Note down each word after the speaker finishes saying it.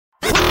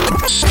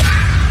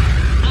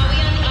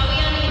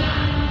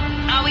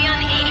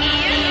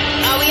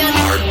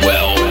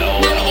Hardwell.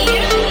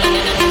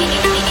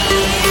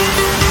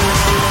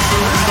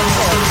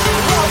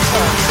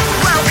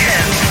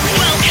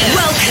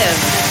 Welcome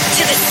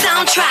to the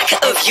soundtrack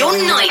of your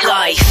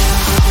nightlife.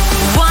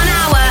 1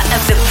 hour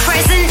of the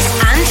present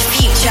and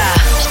future.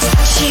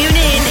 Tune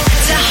in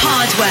to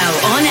Hardwell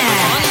on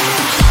air.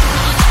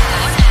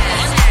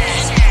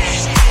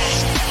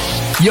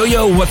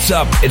 Yo, what's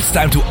up? It's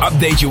time to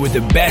update you with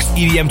the best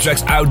EDM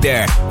tracks out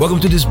there. Welcome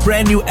to this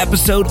brand new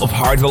episode of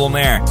Hardwell on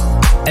Air.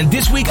 And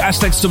this week I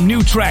selected some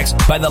new tracks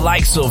by the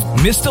likes of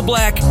Mr.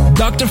 Black,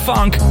 Dr.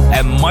 Funk,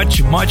 and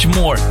much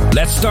more.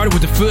 Let's start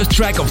with the first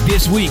track of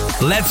this week.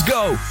 Let's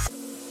go!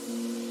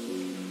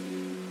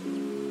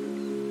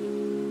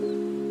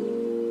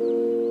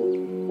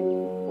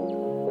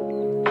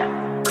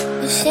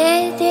 The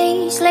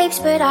city sleeps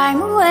but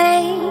I'm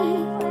awake.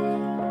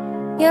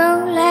 You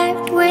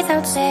left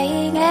without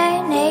saying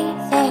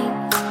anything.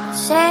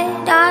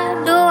 Said I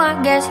do, I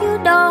guess you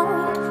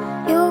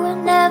don't. You were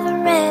never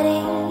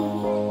ready.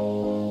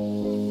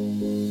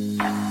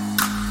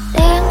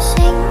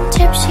 Dancing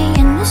tipsy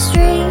in the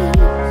street.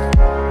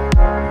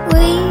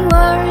 We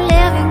were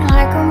living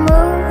like a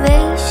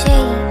movie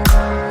scene.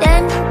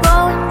 Then you go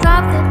and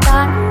drop the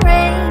diamond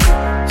ring.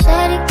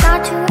 Said it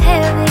got too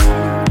heavy.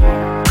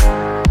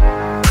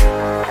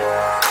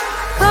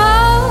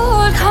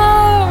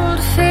 Cold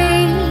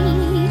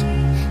feet,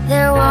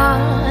 they're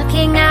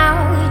walking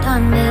out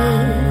on me.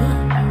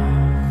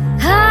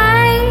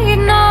 Hide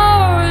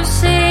no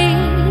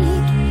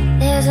seat,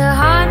 there's a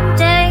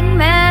haunting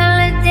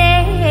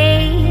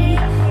melody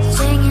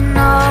singing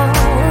oh,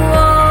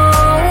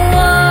 oh,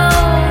 oh.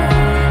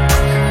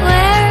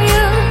 Where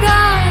you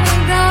gonna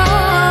go?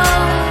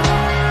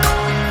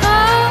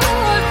 Cold,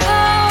 cold,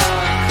 cold.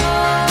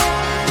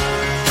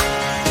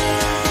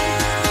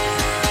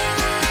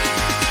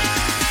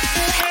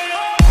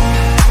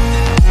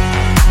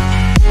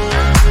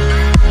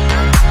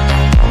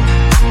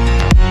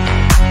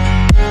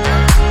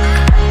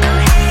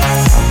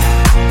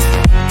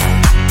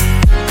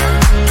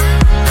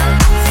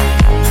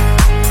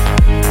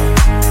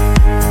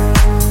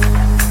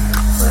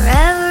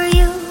 Wherever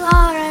you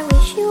are, I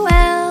wish you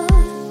well.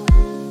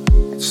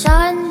 But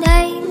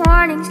Sunday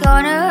morning's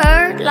gonna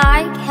hurt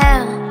like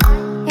hell.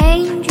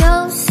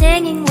 Angels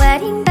singing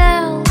wedding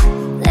bells,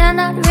 they're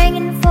not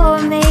ringing for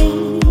me.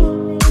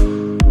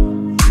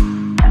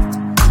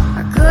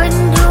 I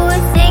couldn't do a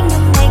thing to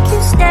make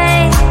you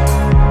stay.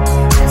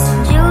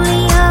 Listen,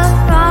 Julia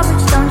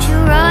Roberts, don't you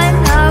run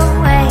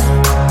away.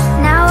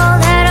 Now all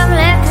that I'm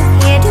left with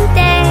here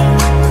today,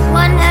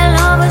 one hell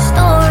of a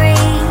story.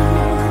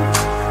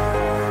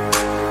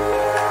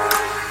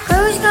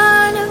 Who's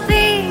gonna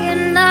be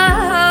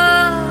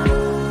enough?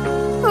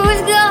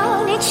 Who's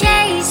gonna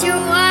chase your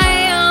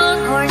wild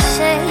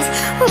horses?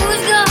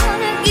 Who's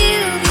gonna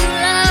give you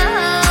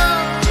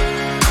love?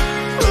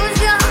 Who's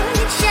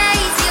gonna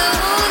chase you?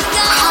 Who's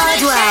gonna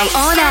Hardwell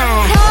on air.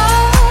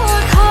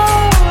 Cold,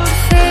 cold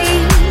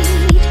feet,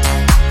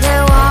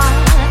 they're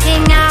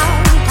walking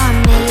out on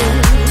me.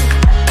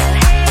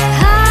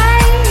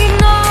 Hide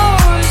no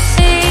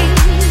seat,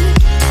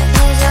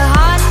 there's a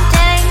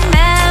haunting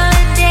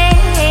melody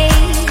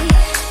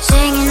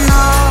singing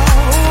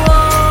oh,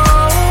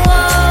 oh,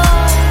 oh.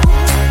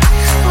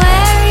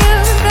 Where you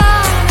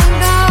gonna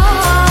go?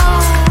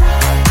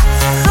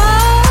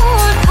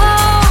 Cold,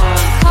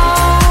 cold,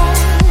 cold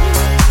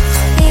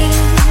feet.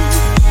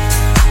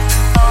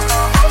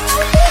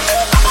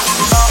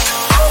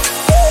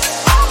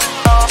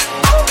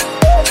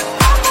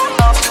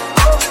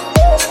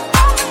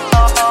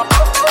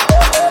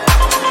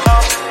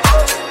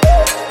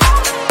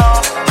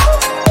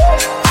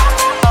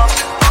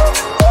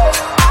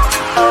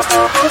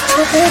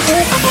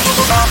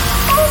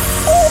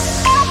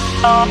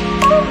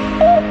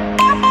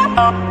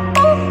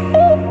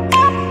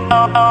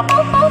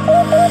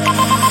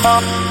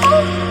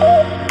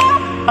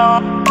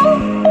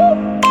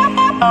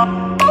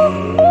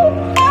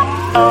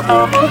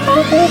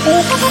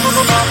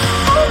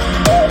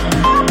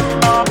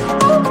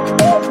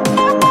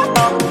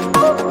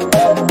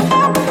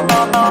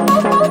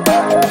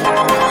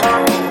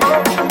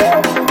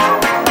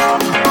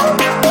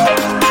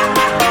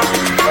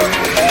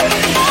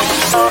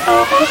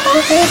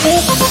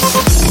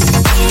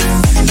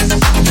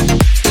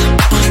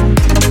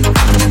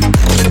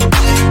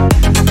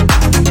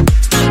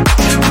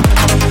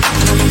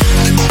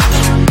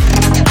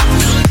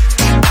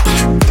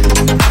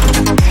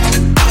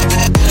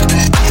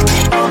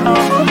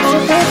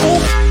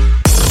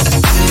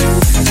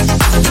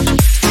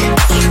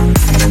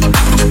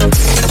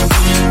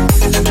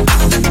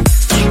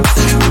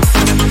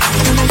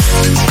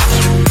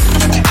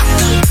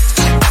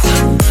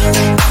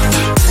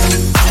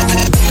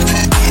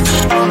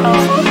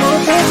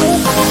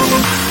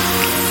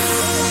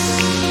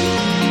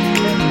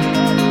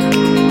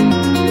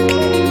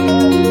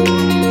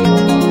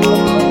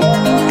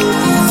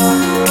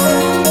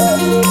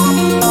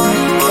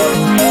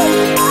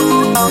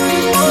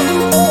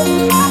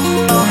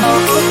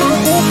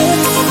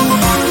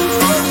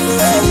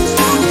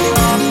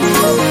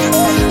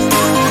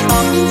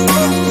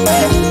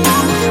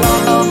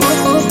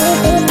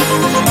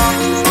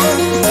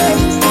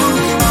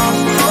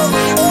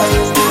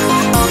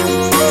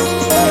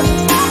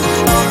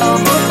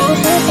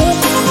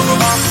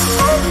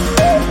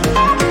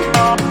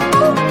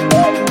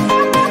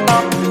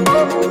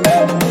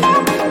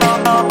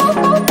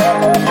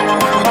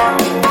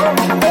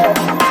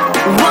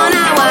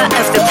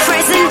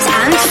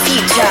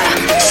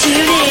 future.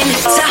 Tune in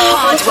to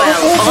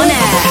Hardwell on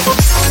air.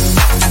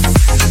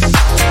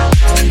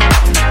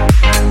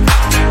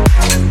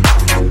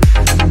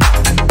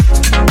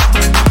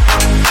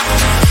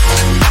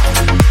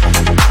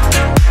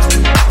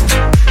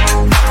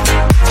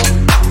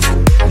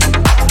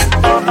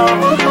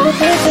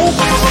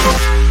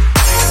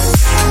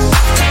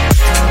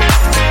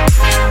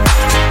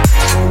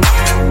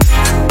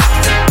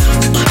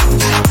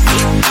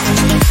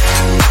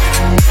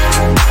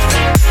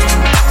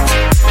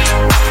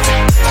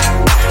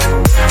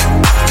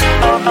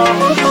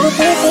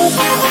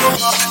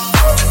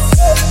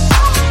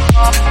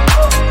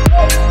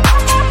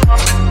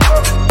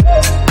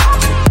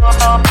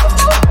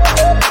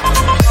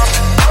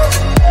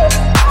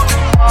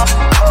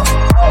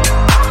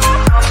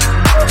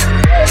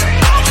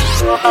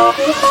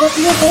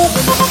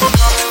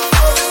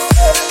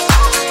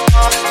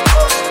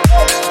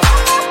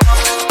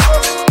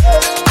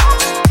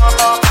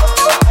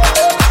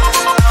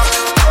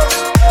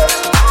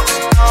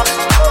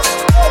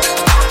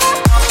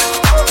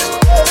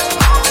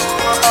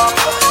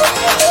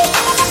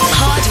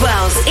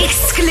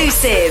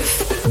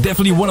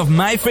 Definitely one of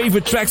my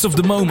favorite tracks of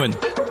the moment.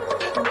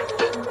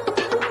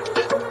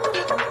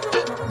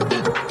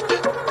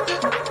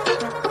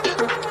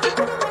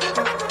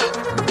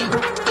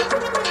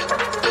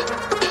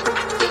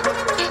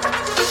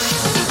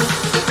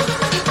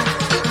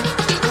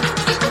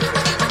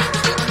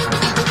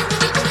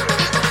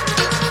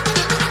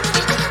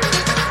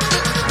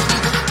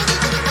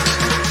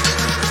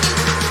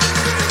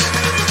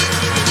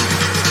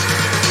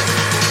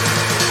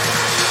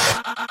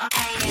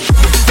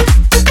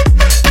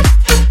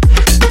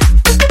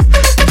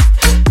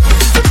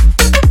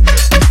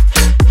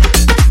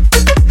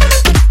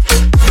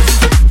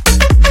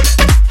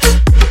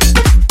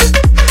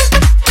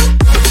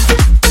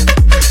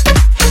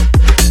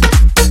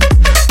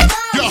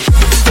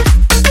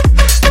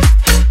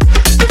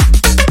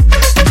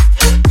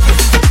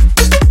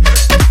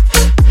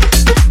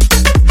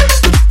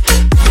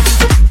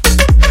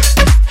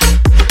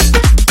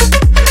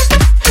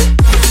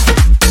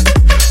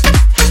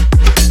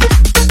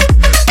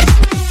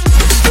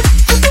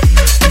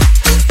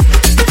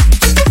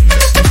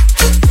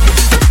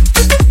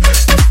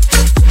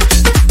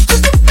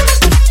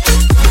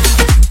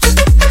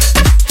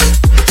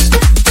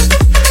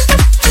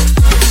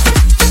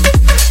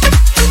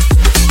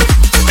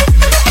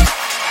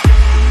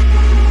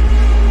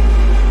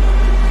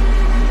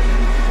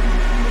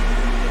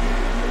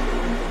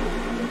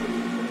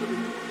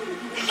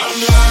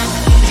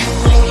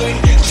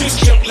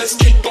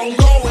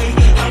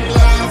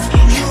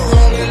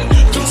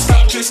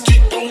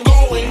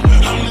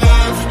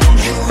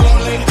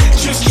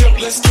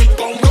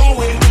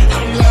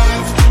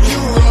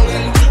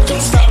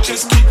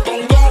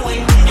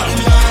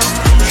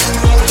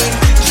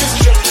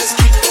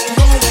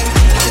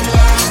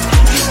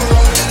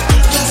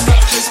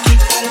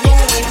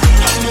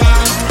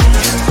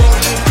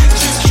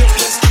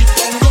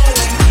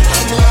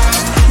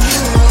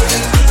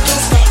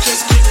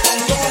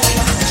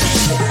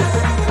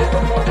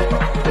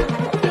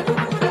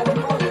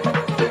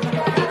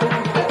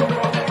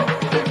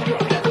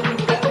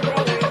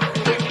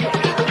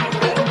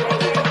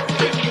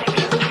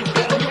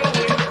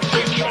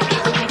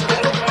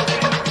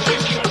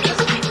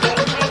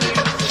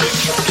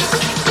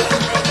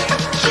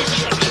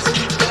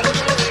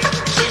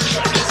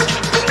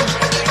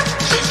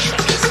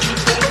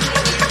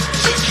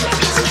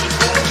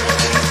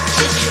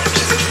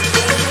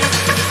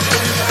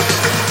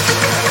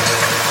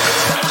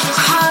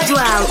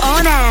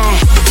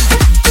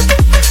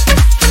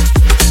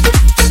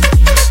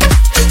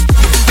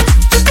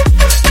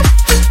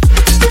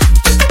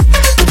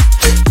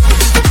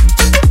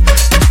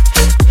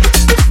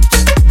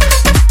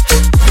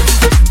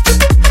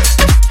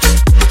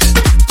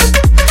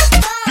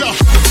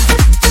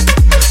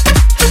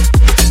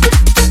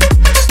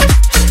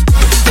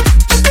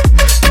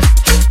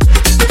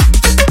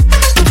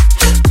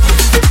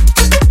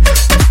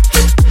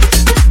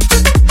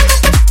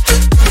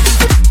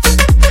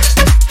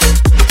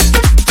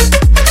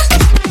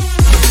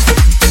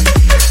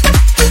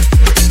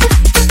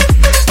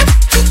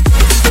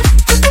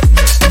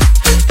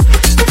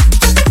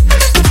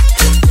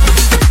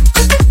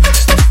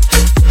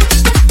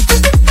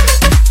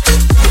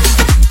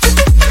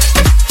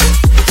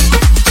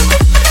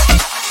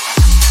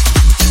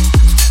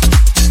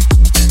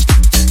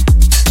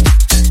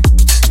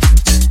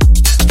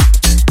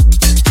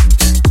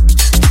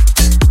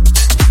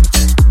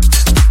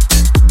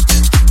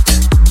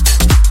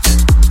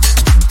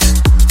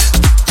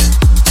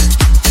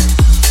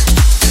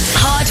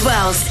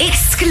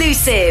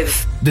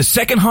 Exclusive. The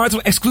second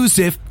Hardwell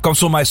exclusive comes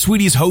from my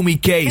sweetie's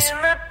homie Case.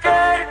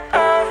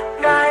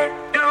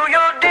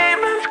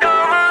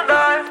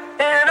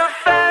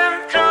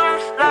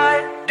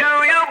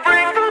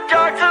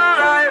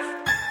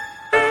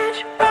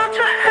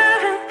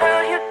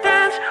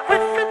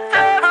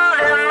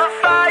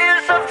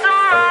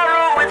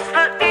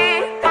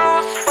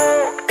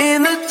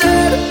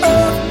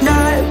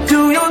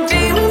 Do you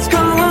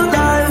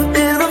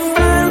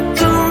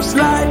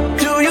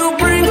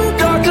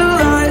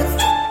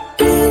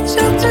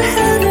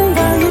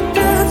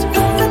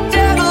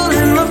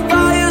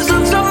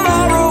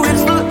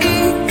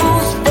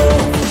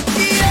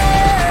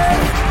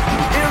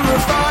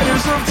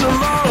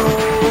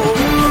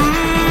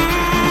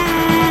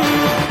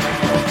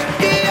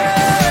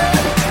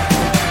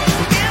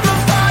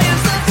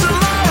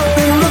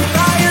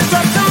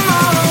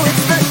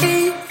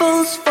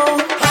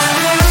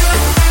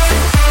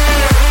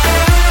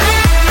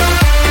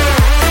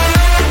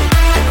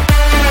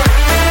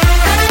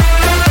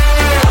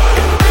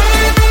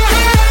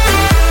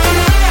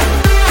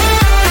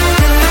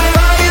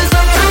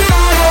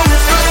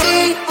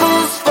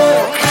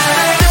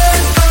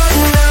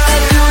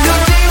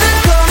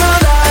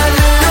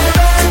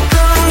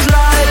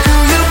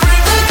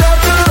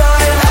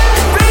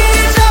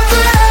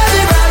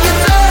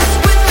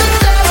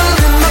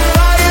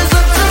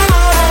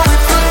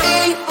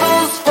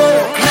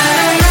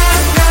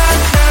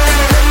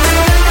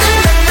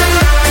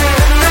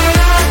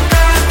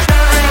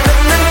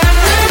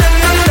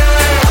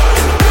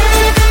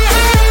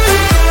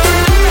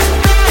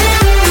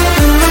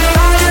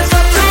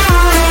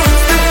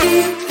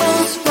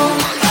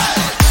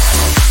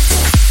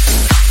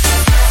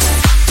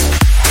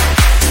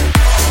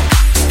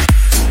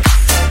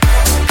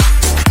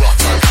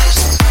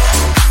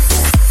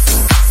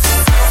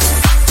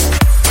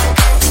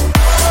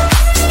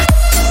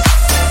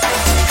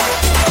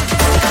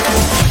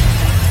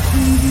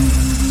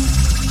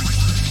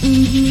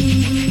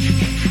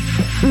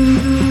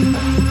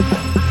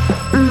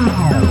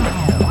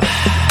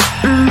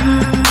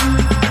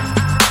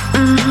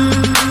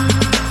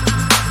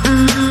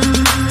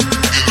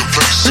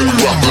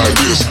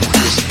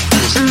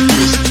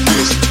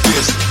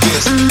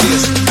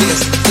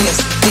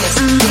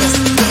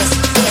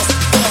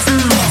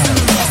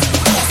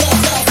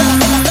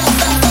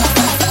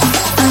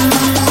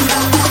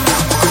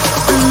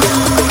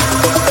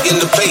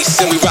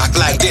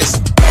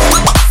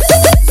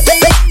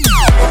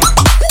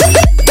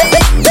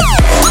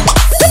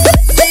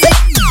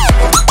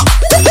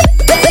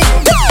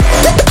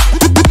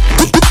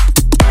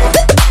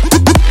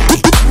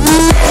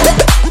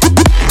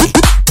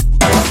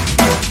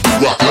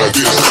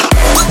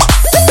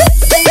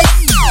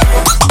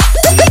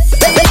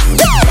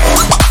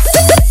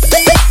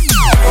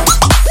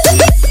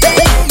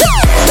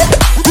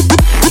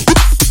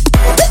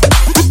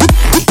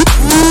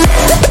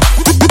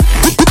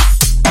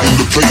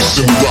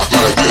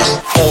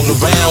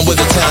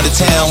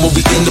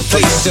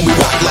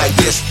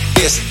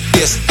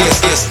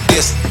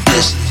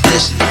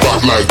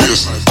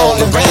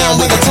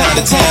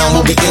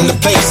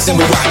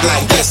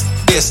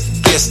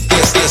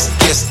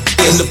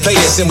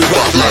And we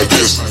rock like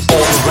this.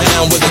 All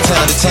around with the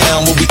town to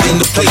town, we'll be in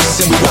the place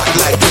and we rock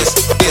like this.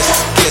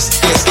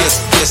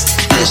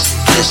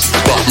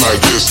 Rock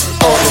like this.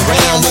 All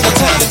around with the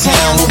town to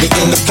town, we'll be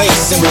in the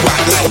place and we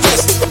rock like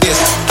this.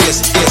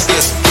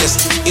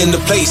 In the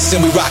place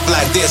and we rock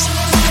like this.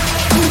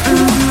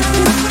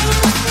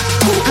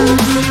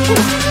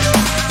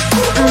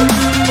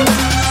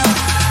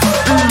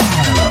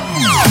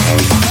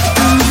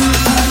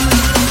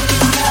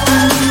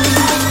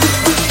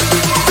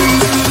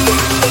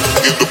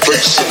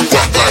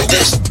 Rock like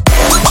this.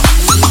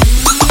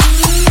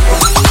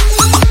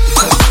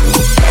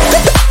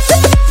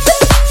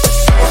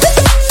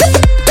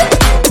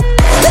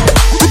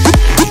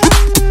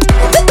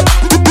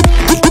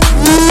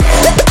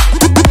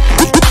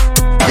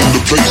 In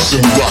the place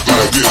and rock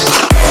like this.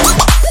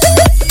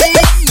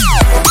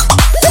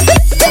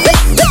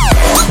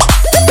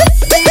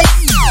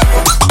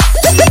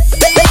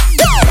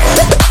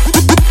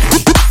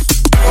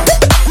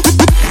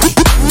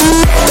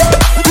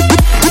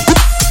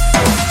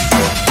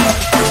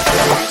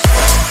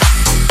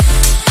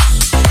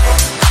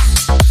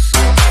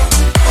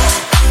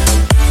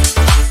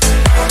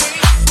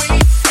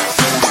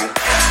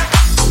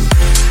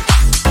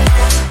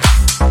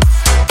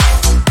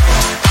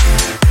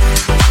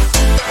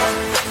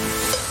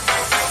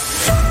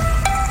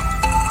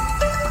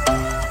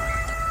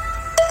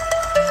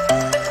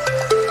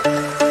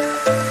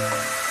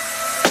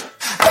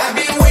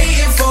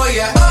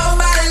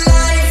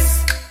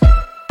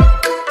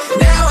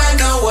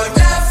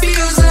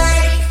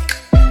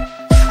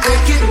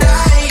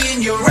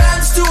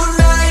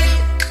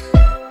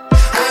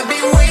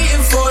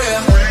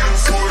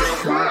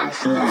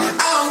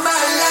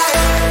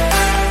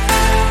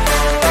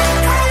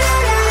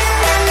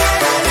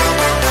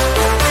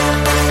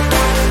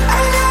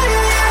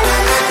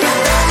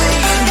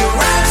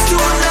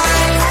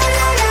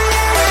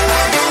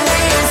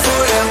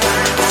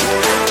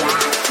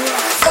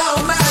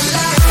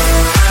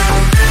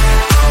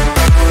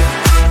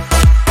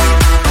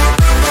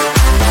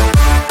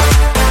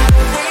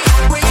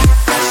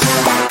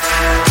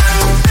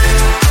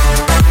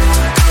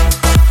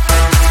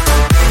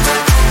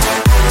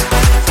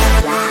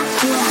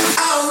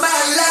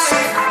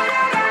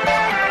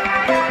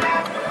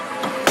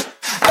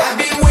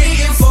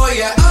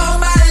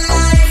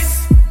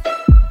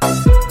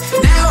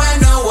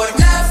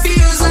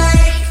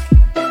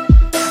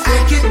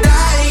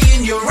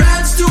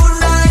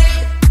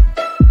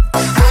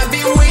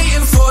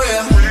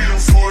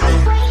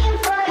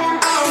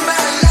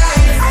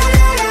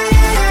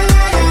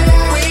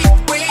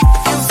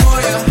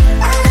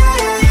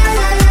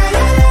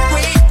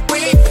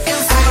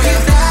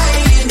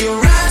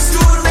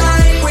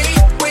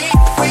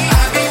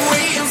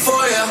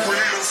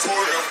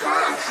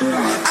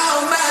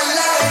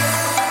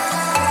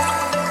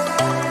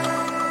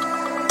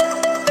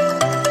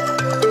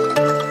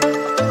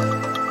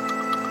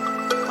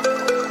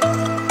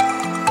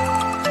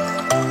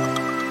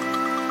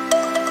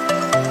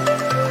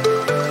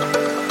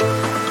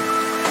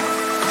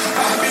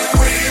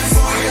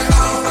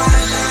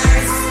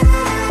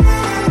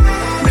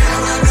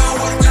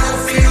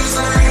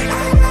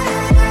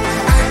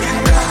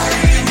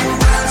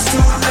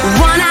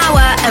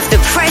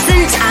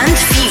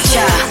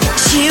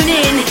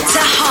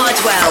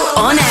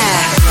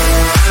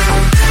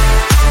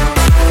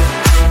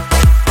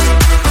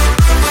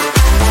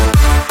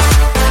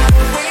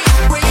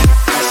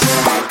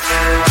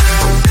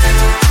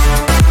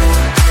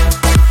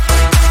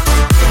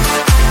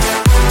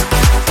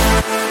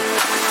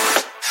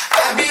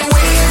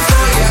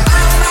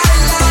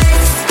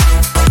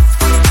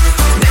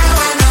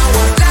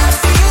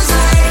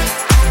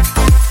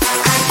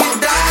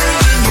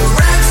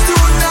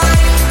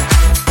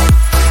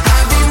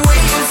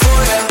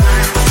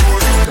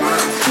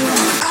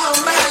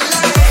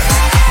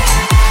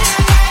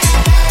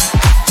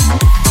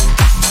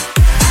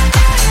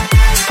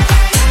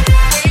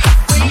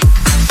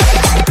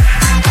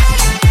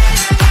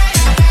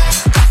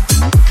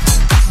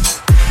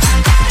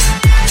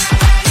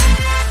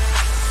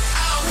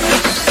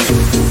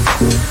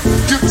 You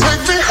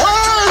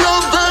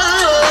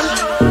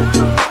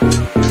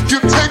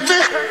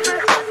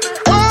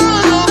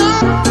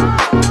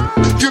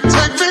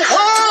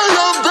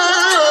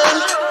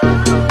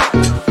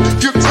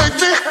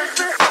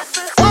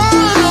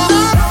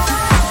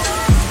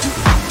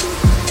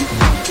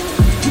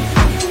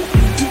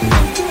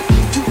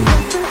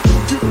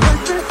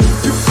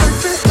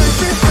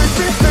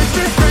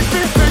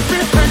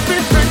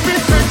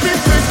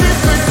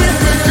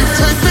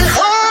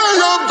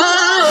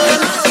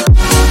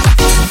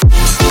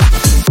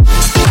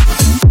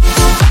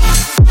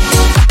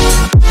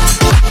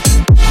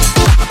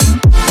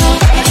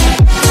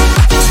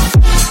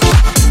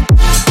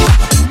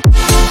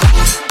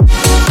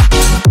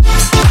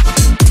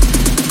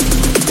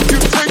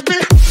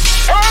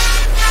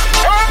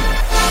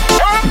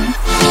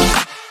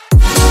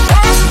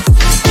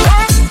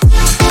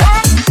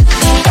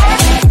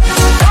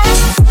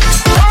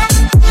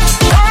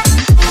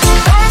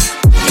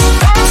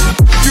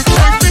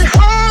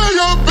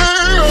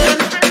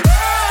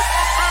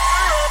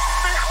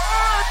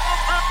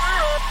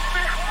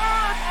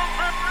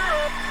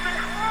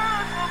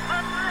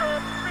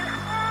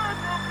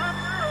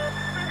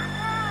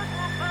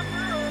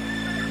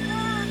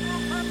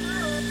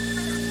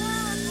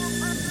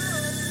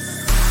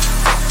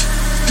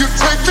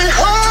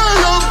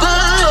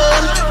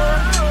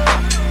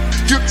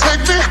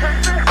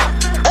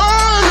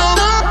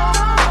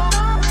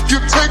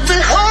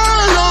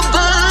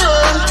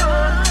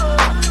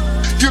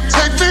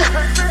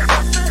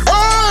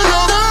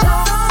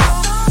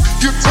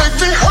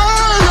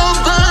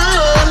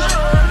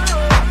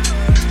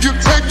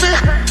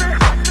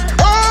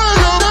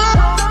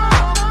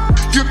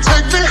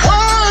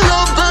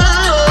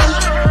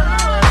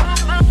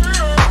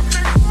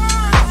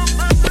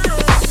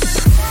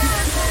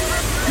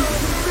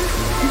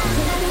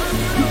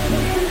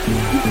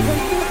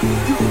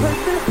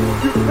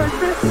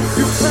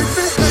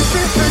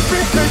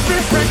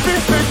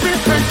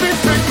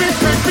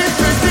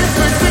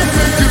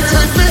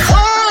take me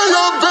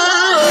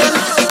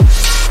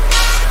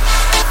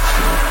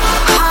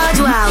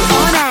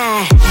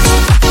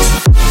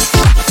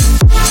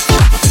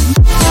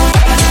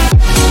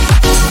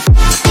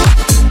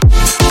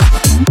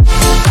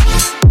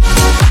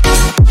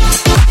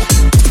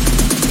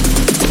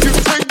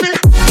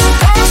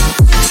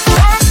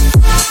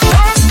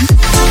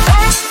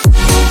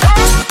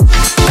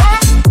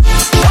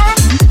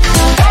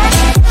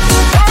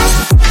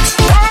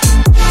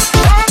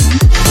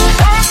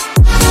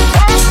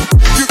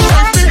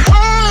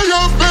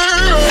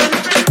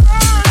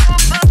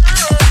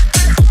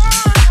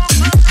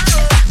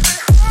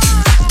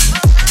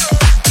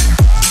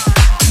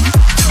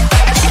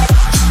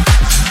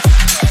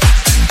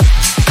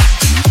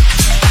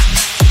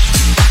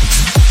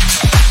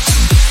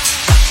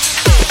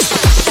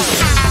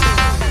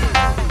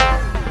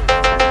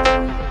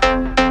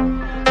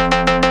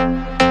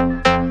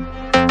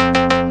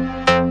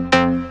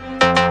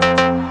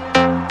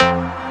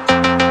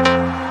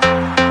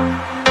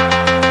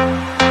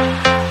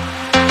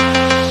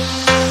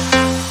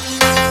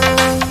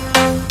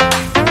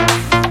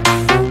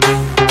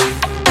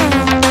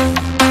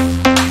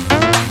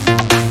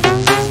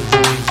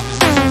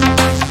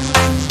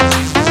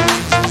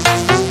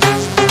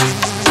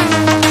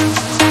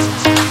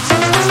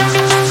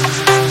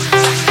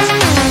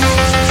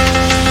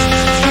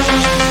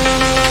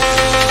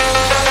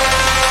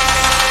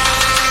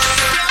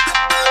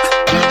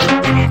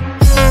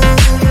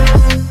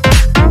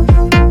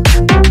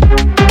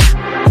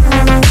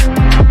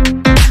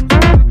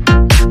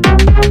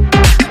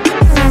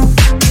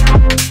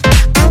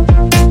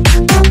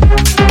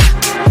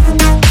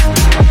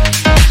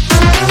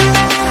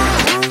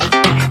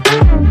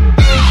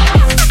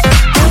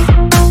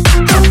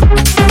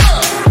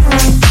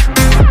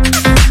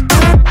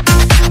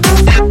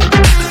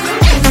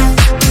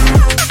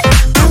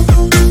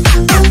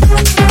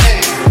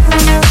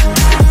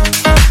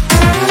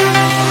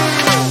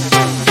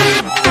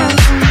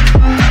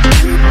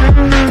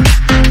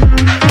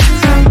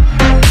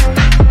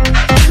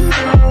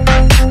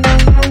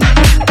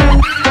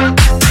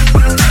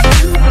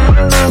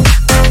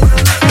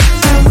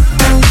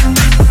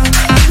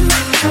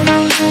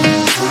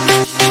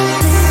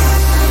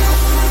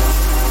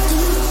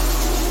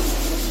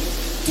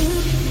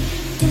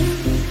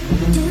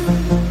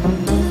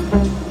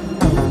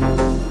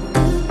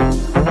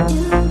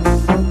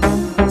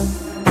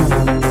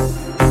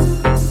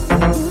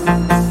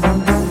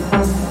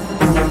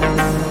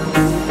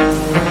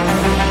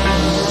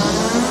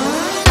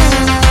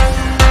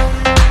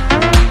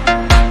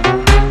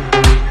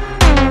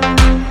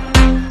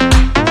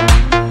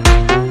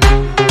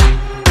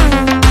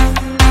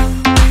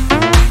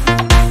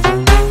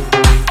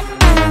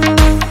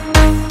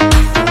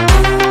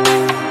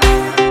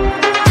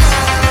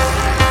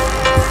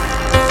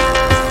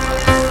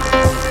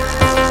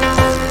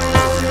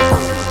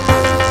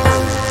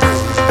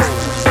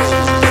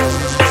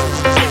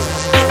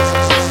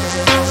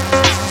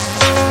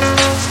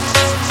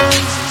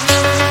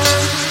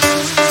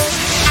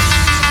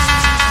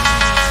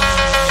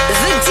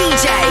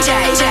The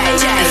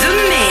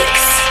Mix.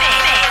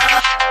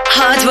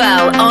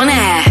 Hardwell on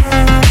air.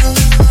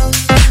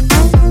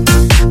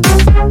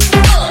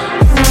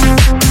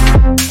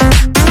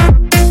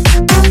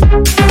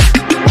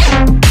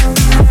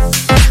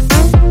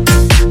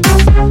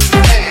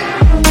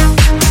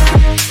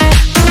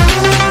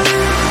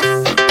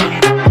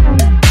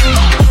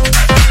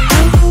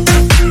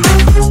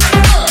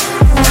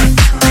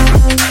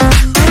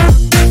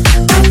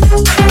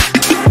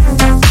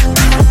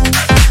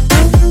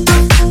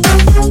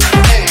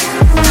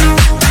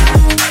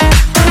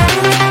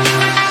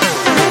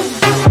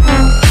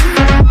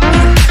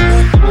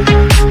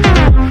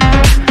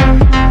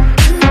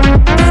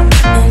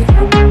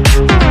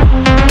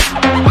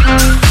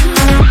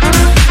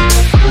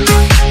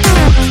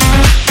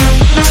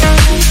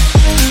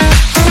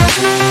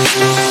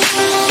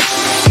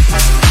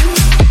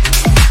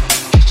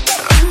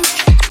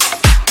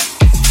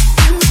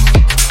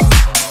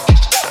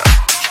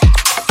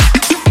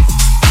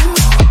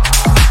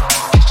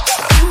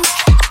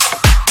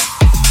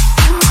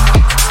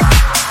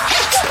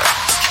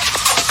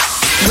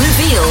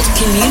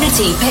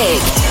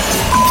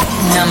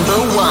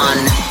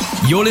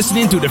 You're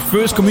listening to the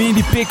first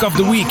community pick of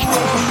the week.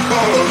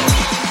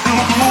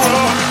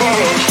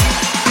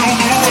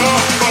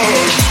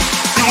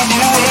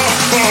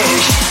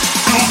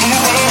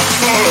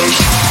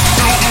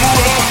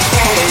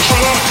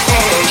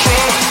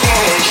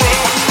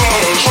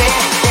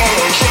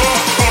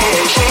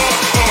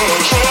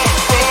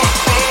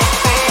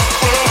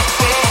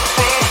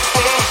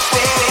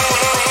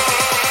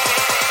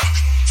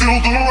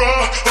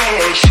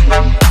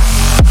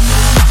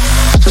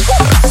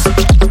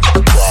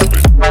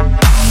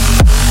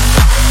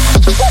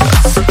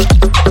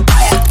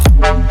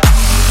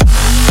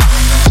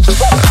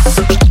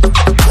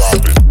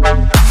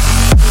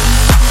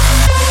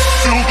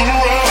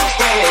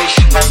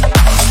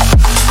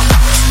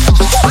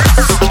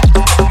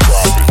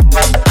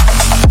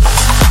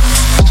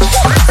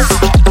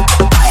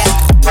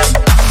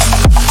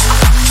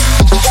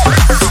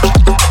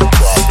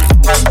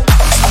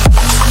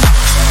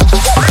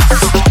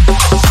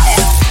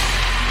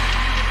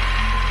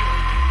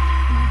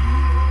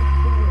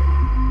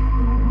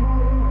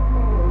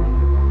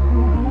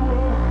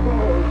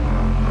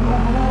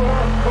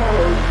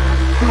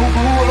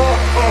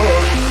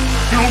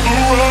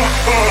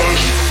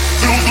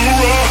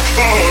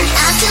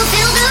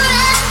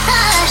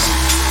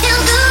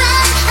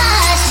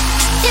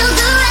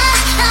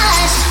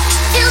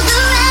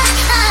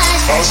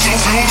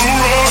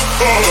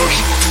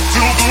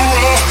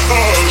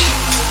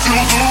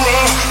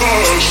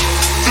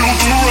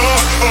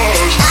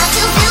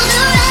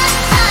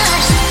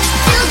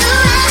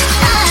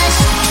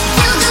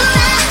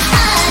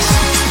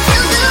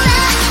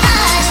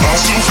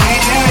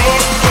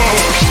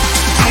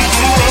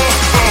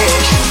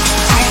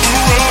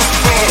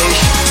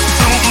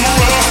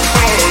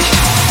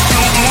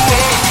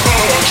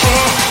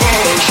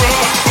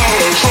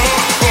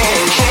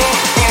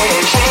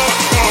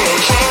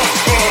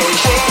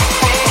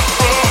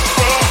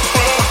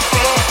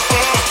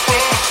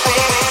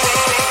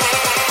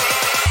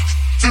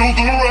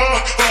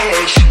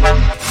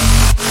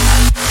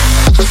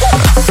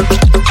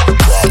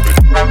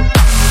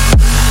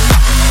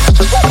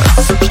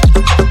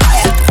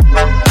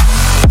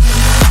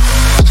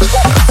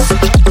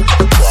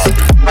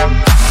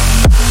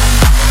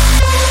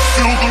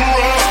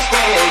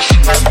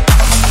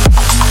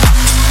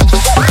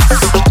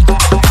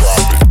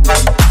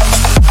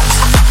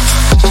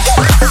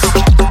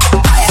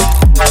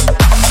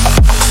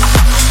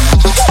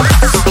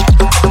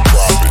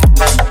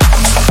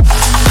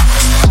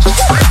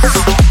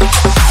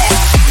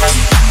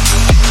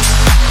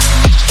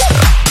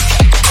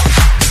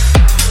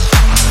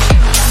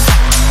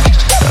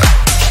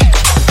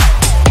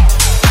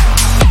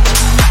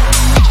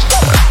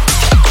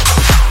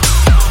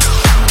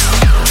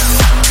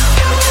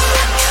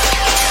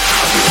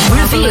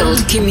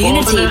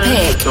 Community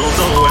pick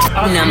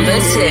number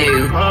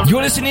 2.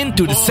 You're listening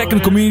to the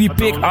second community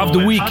pick of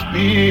the week.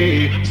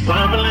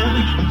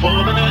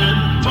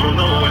 Don't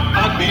know where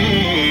I'd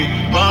be.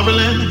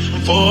 Marveling,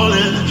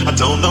 falling, I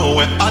don't know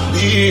where I'd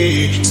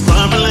be.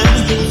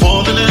 Spiraling,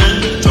 falling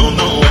in, don't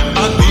know where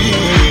I'd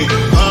be.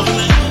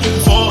 Marveling,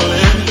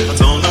 falling, I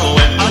don't know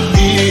where I'd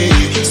be.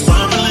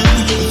 Spiraling,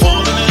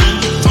 falling in,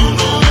 don't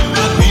know where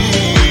I'd be.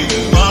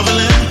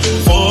 Marveling,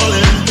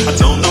 falling, I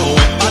don't know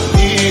where I'd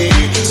be.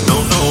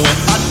 Don't know where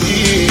I'd be.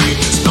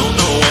 Don't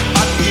know where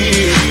I'd be.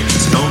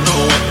 Don't know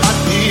where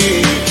I'd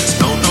be.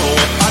 Don't know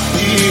where I'd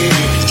be.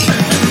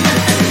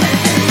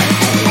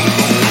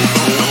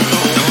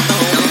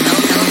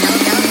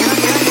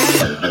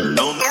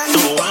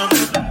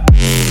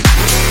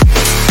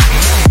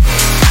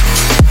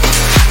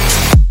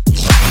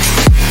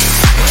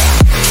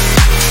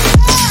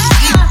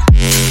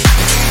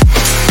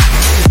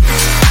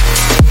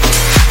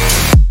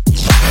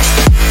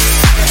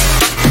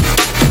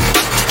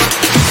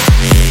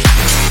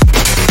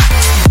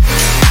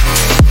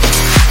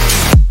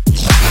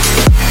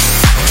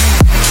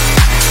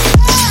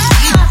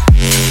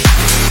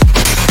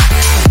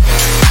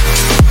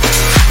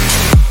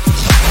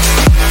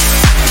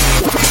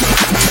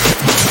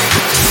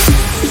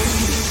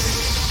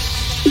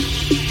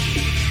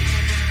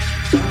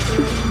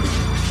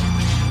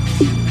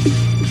 Bubbling,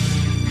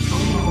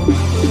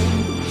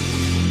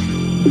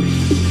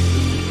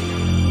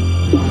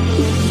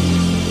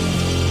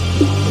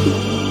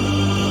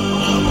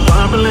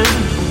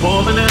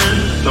 falling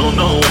in, don't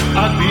know where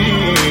I'd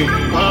be.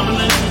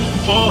 Bubbling,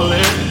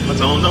 falling, I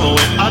don't know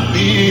where I'd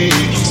be.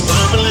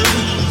 Bubbling,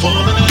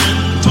 falling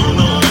in, don't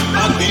know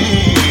where I'd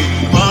be.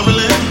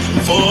 Bubbling,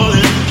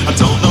 falling, I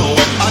don't know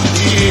where I'd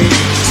be.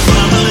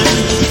 Bubbling,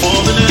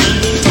 falling in,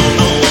 don't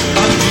know where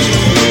I'd be.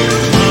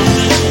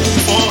 Bubbling,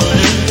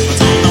 falling, I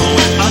don't know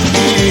where I'd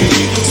be.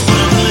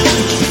 Bubbling,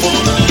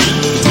 falling in,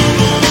 don't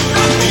know where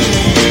I'd be.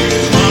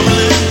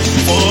 Bubbling,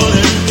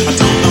 falling, I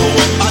don't know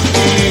where I'd be.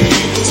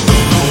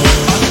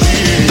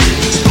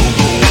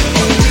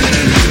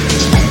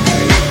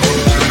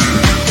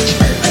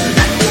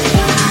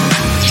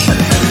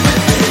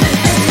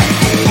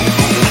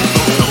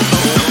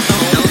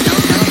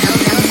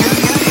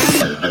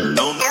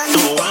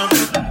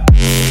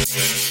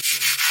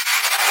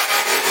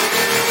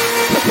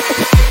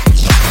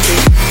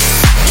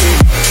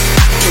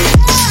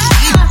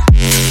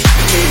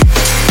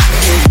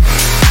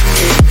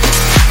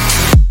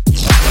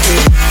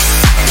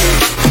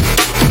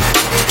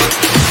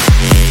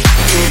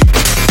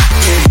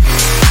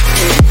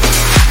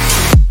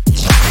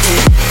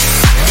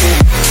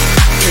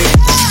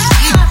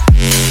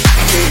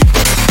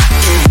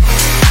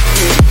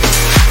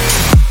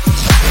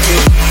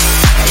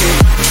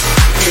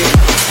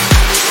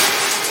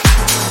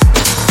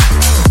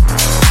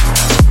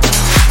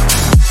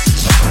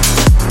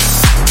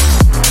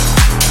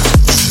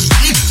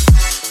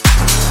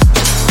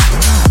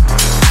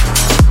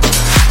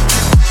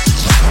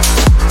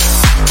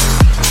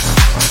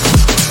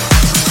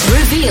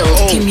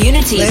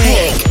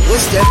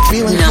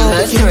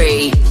 Number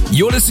 3.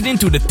 You're listening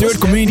to the third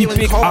community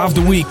pick of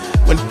the week.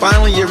 When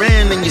finally you're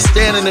in and you're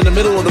standing in the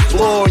middle of the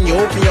floor and you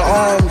open your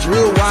arms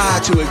real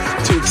wide to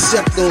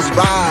accept those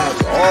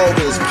vibes, all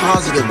those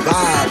positive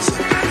vibes,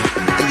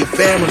 and your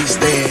family's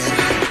there,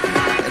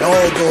 and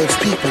all those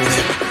people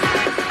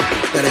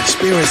that are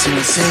experiencing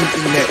the same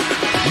thing that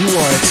you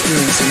are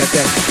experiencing at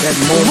that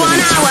moment. 1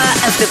 hour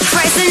of the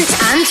present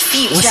and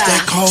future. What's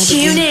that called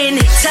Tune again?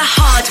 in to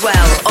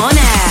Hardwell on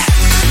air.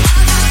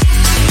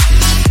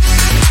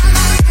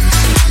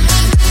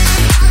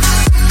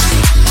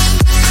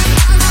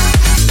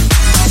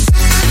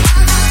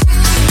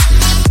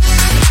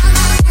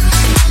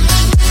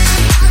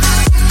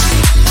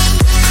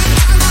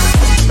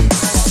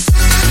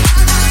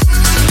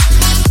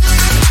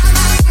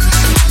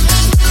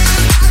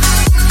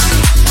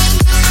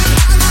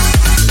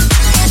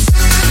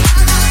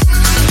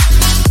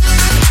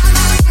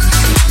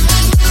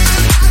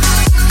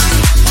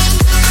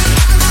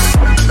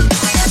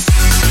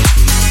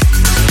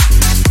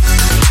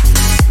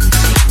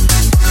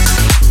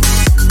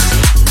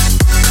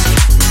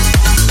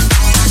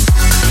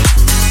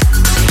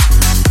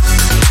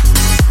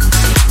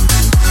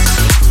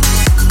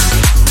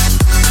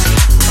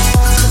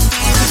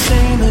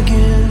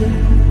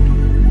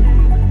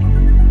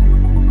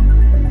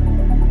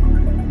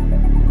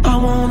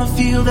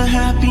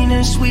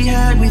 We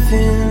had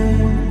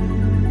within.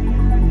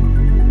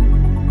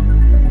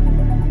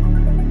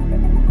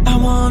 I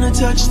wanna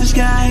touch the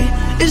sky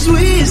as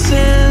we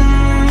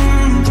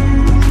ascend.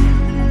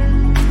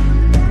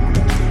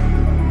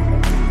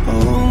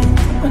 Oh,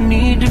 I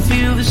need to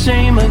feel the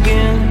same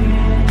again.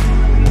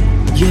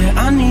 Yeah,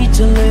 I need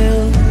to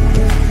live.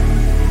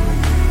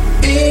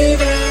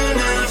 Even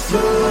if the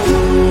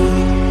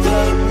world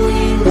that we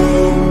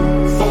know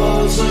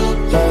falls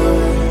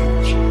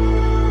apart,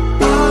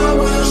 I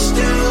will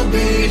still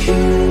be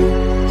here,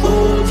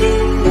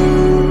 holding you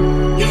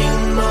in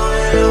my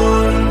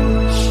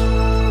arms.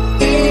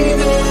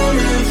 Even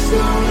if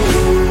the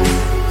world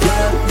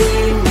that we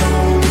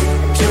know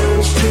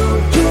turns to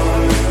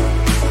dark,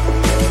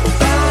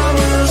 I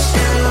will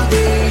still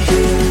be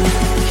here,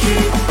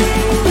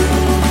 keeping you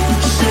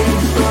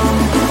safe from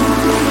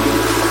harm.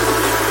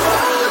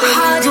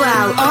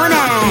 Hardwell on air.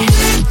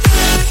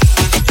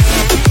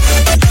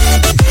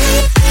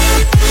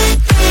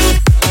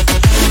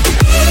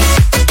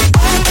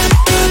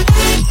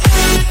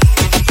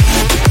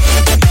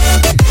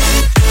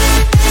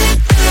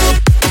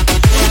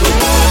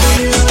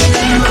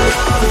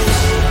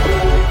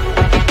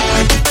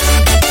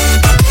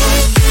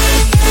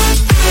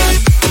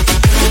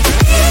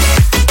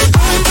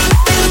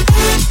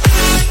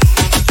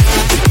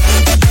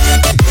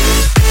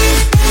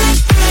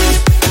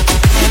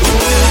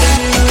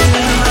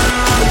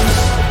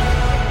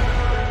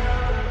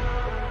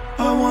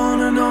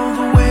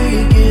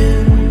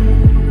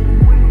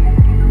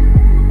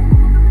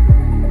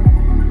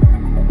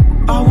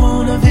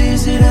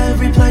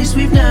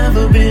 We've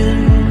never been.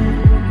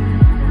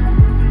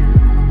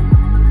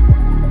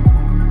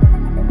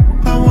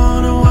 I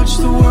wanna watch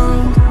the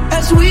world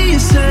as we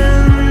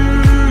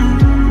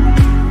ascend.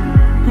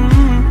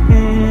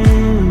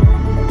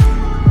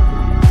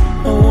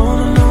 I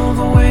wanna know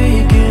the way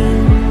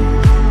again,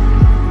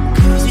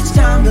 'cause it's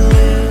time to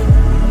live.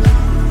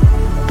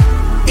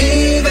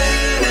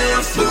 Even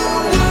if the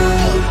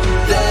world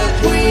that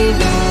we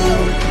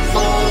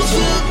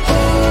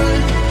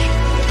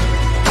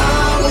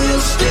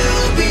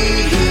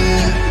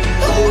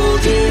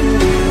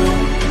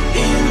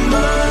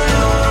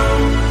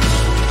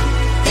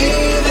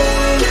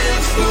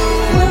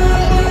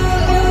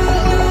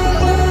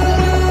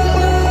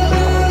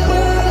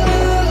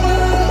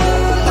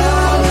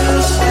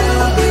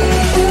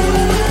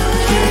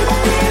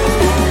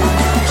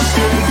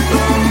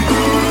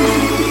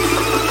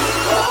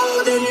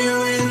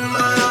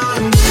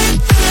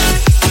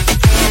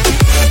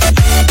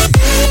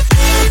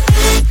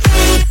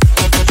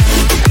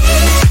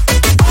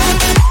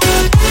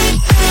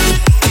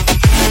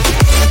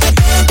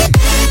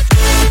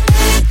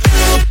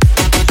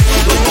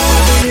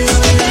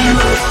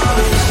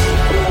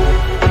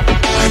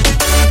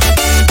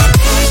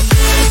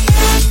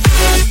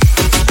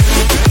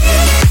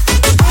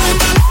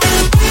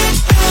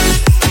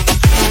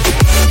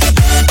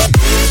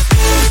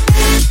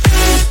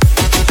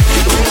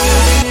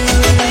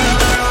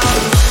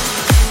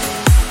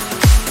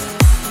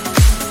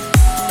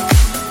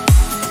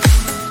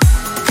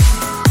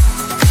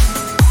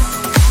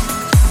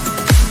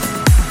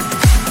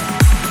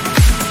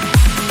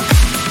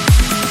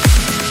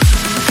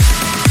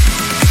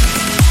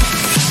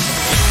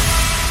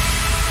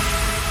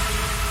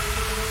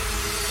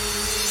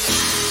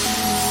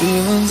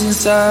Feelings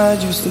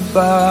inside used to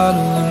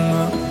bottle them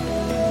up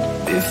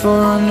before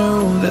I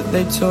knew that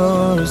they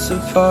tore us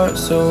apart.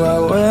 So I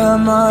wear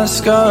my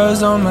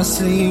scars on my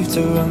sleeve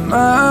to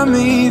remind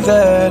me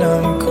that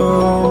I'm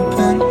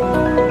coping.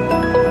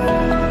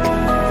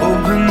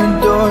 Open the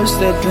door,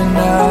 stepping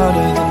out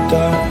of the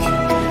dark.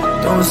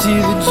 Don't see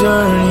the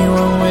journey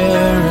when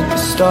we're at the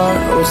start.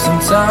 Or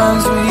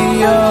sometimes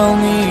we all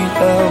need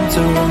help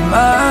to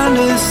remind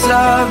us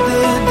of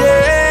the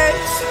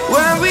days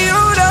when we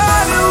hold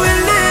on and we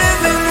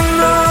live in the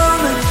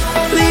moment.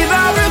 Leave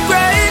our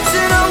regrets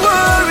and our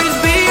worries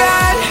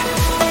behind.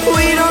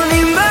 We don't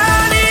need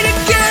money to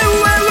get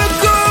where we're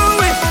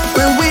going.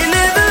 When we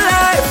live a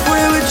life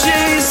where we're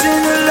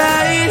chasing the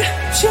light,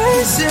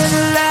 chasing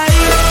the light.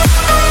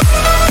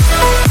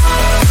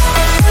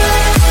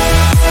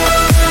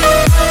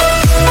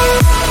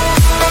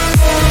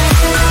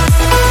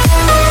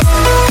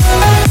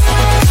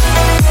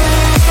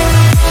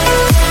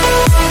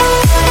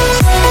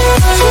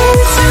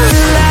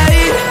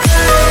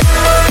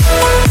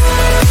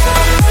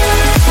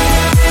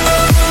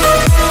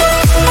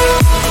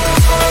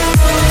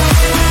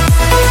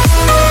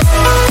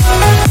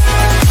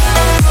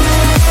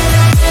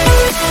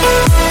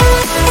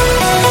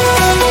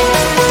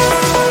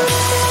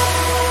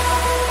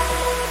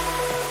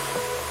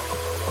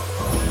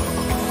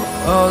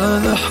 All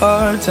of the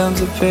hard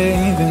times are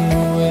paving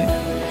the way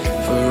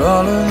for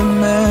all of the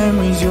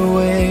memories you're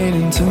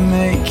waiting to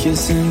make.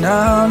 Kissing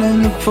out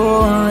in the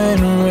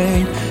pouring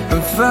rain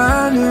and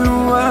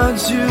finding what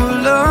you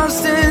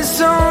lost in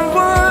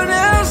someone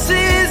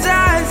else's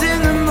eyes in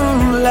the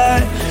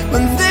moonlight.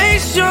 When they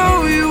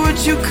show you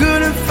what you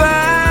couldn't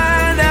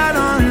find out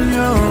on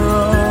your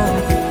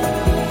own.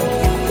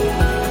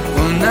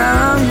 Well,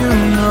 now you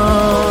know.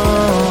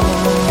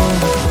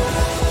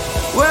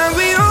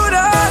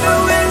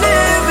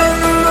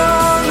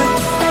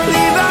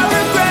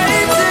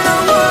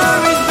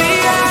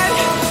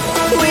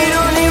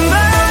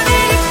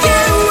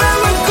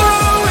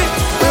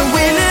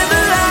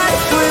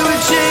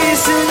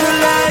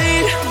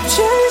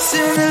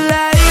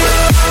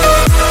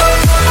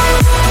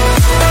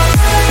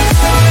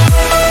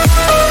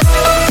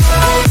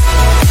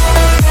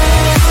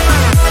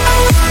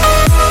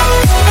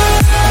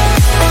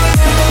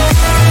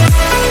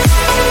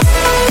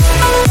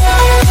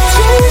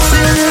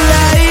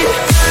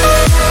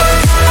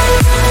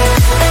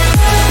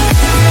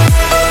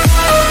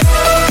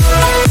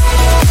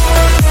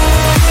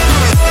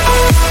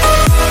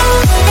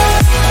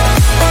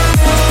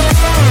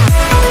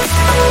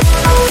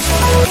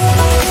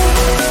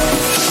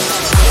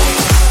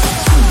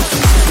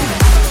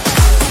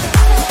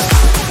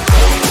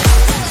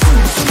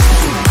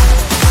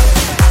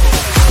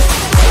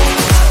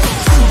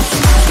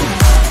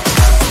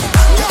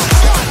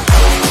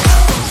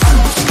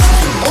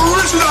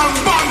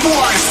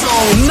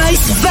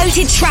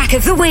 Voted track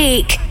of the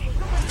week.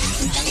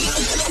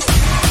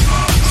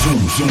 Zoom,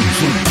 zoom,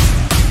 zoom.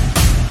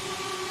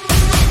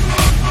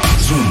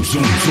 Zoom,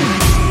 zoom, zoom.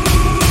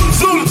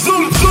 Zoom,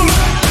 zoom, zoom.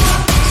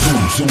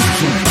 Zoom, zoom,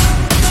 zoom.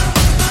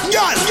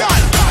 God.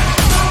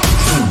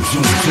 Zoom,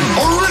 zoom, zoom.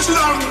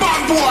 Original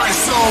bad boy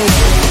sound.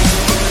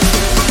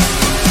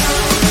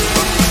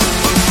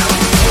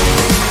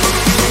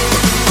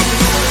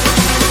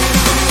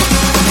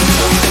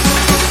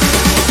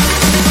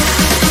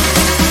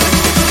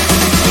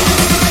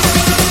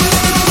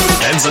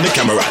 Hands on the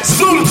camera.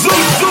 Zoom, zoom,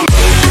 zoom.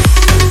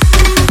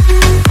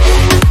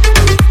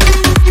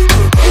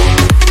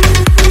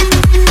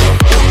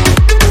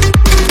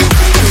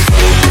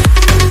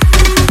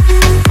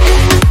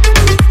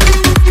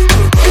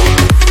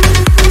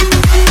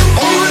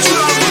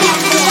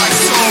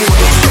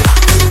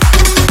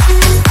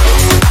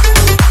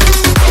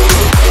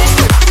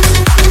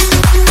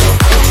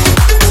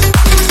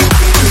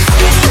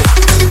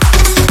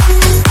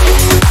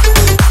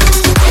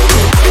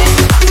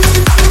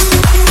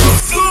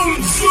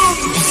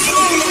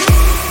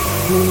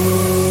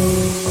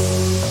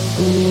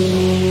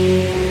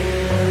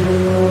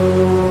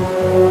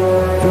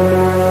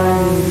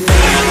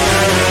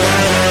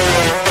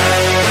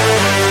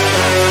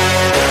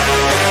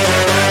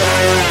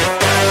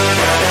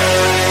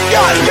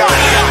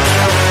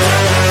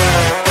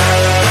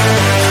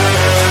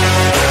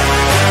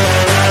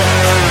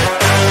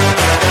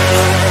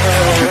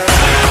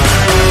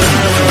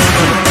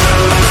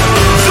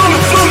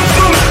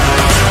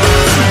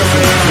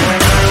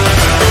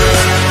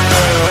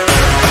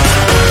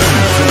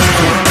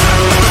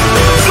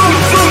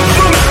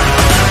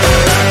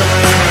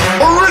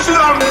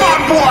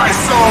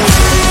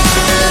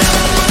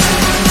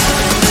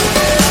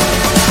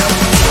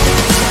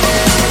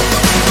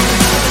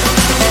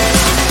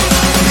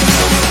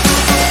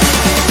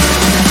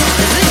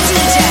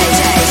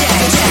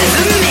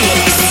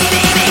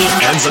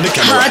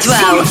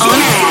 Hardwell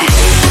on air.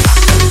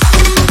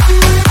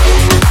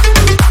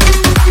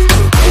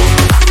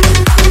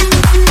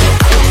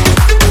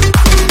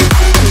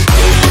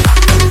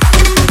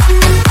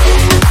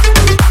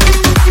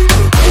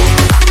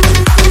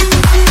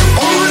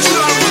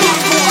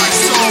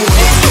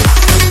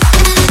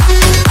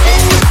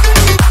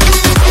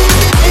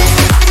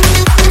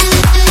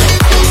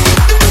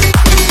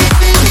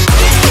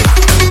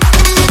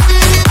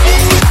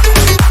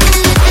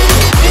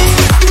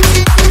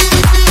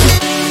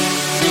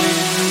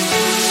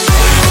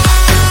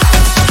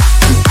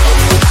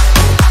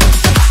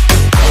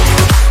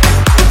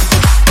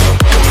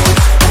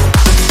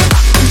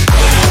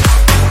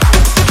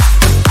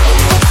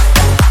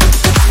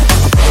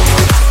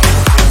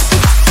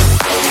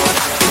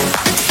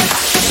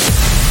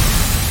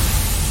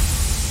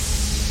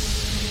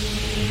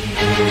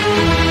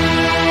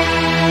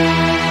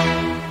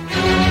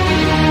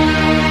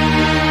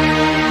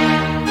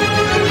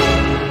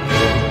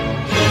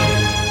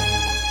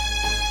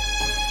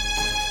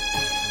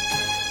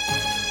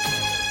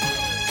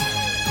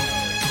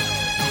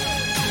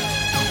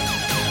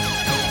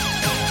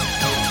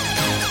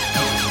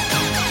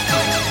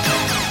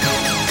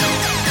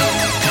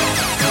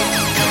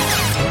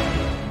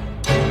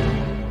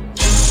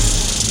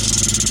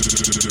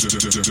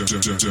 Let's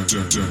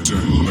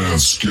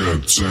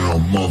get down,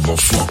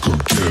 motherfucker,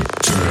 get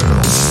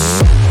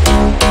down.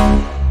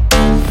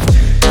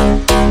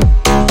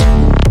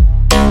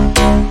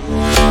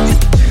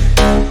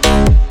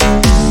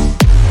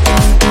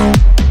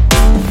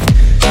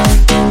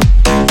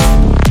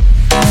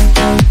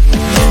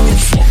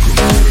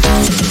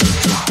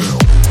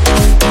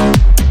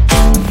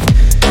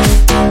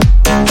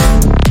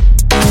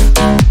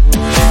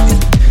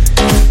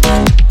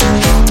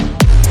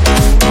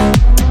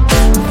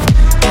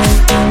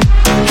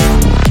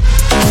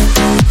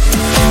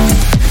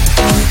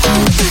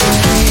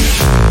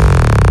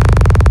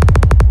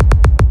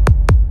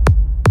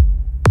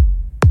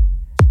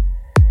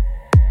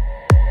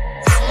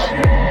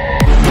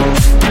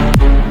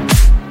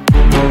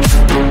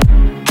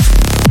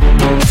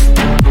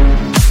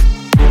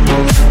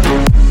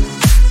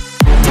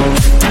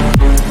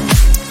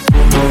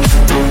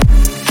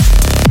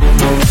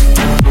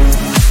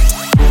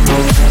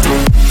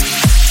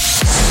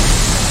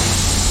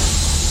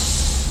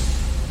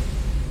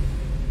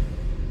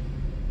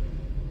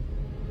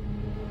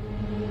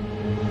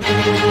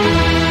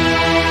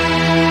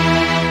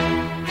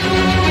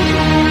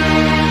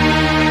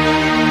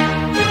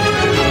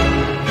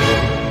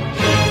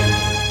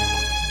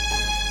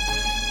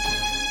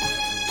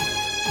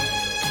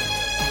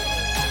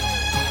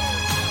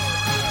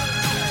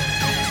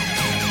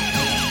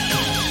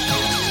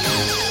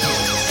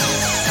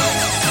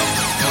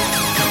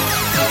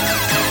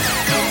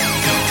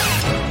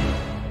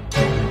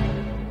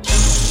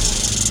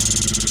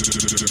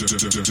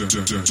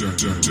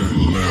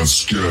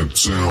 Let's get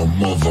down,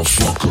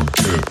 motherfucker,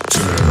 get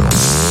down.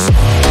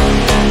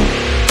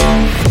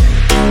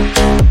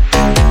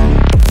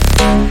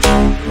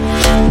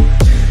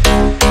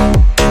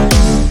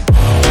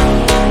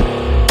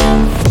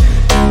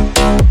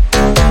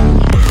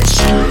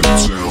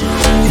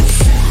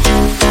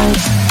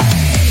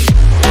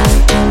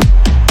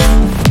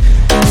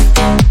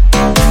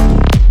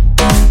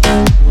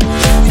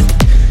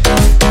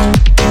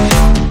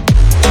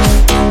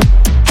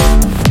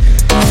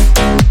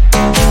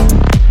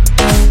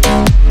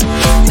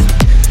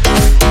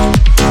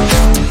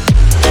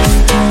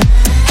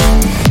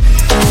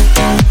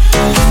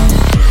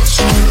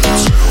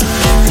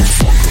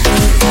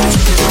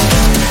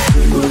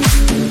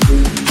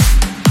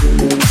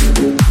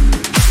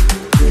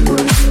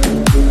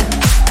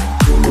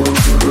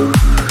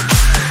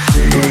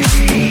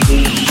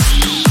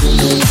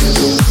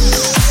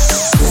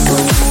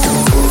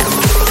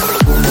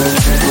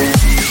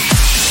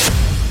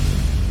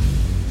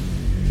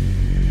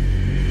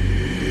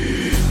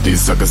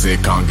 Suckers here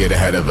can't get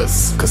ahead of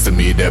us, cause to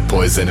me they're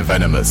poison and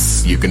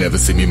venomous. You can never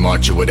see me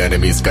marching with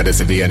enemies, gotta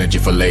save the energy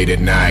for late at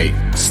night.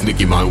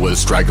 Sneaky mind will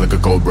strike like a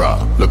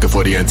cobra, looking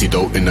for the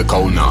antidote in the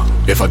corner.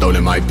 If I don't,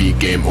 it might be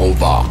game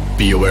over.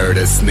 Be aware of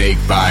the snake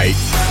bite.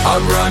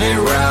 I'm running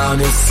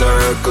round in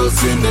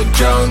circles in the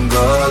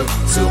jungle.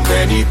 Too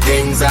many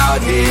things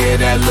out here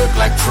that look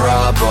like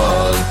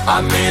trouble.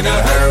 I'm in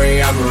a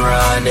hurry, I'm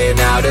running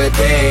out of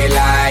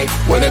daylight.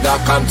 When the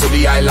dark come to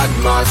the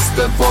island, must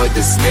avoid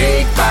the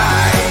snake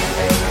bite.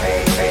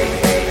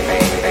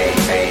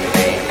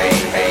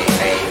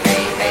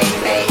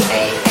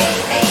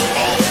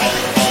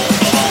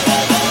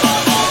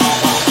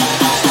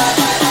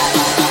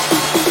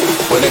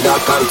 When the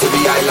dark come to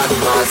the island,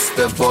 must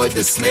avoid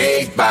the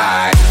snake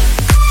bite.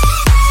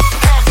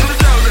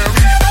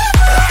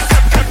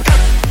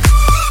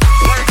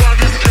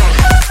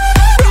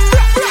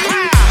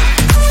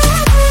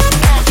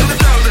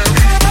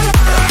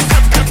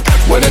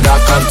 When the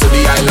dark come to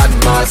the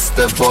island, must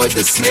avoid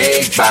the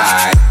snake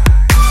bite.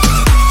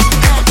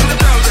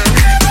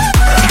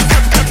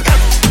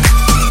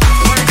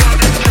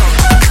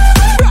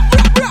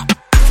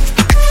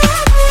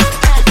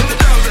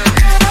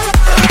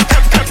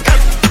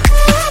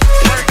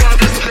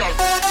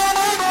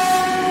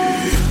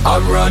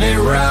 I'm running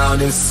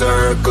round in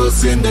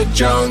circles in the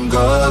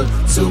jungle.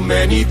 Too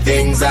many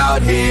things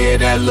out here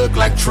that look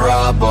like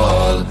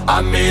trouble.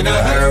 I'm in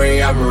a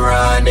hurry, I'm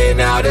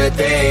running out of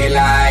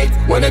daylight.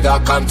 When the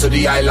dark come to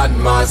the island,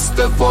 must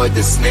avoid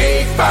the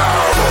snake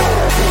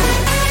bite.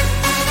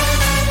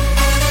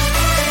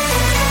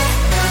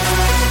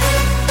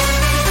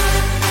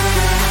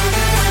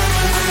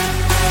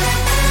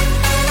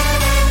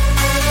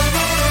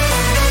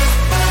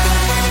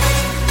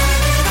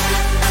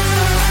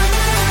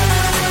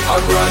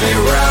 I'm running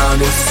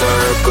round in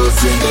circles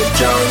in the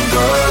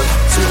jungle.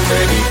 Too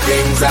many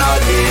things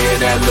out here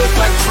that look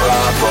like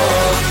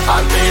trouble.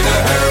 I'm in a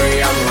hurry,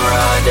 I'm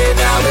running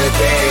out of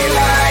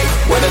daylight.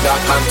 When the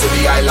dark come to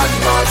the island,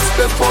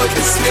 must avoid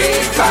the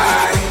snake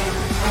bite.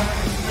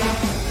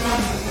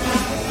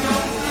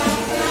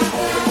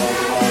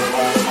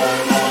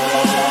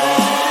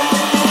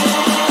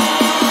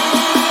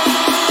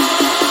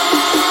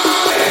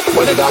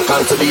 When the dark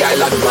come to the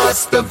island,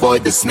 must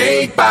avoid the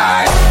snake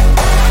bite.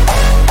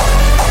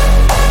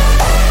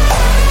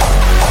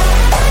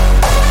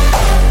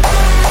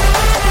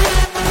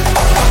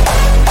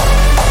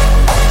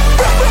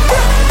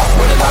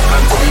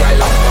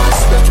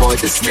 boy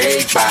the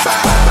snake bite.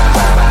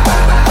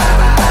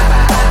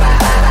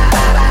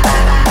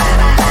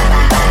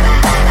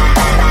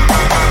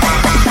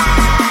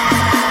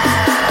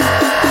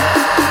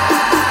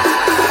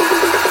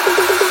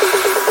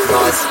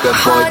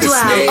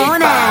 Hardwell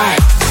on air.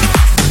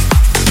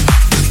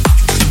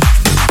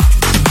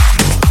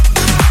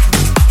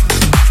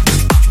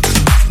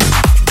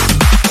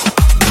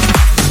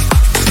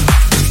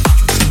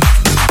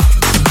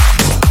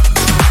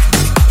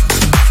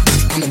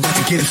 I'm about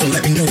to get it, so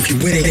let me know if you're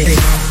with it.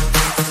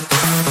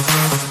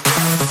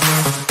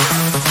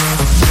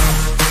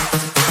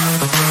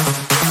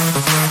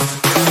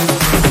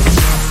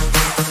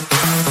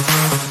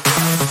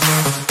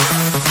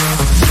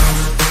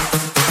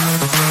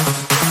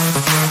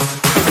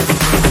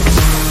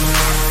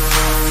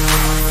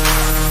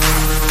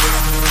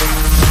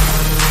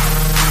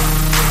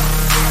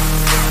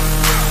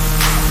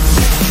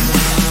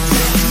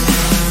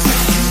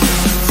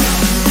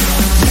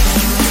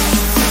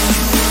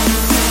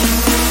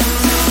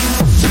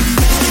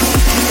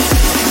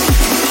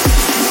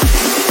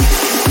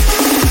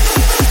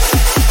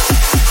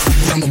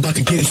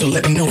 So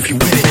let me know if you're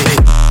with it.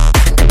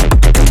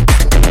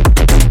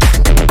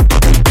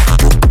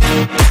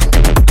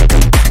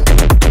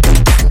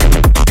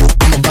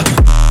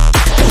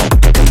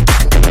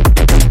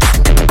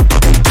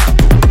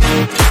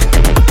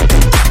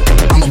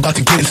 I'm about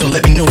to get it, so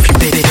let me know if you're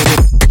with it.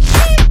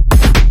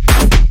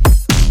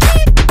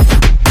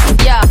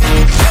 Yeah.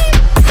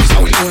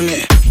 How we doing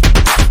it?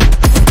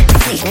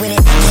 With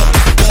it.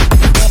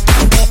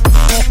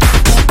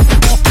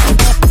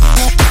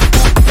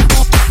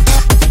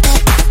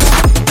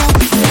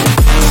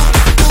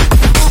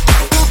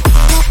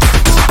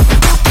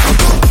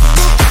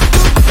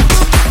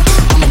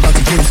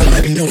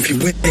 If you're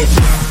with it.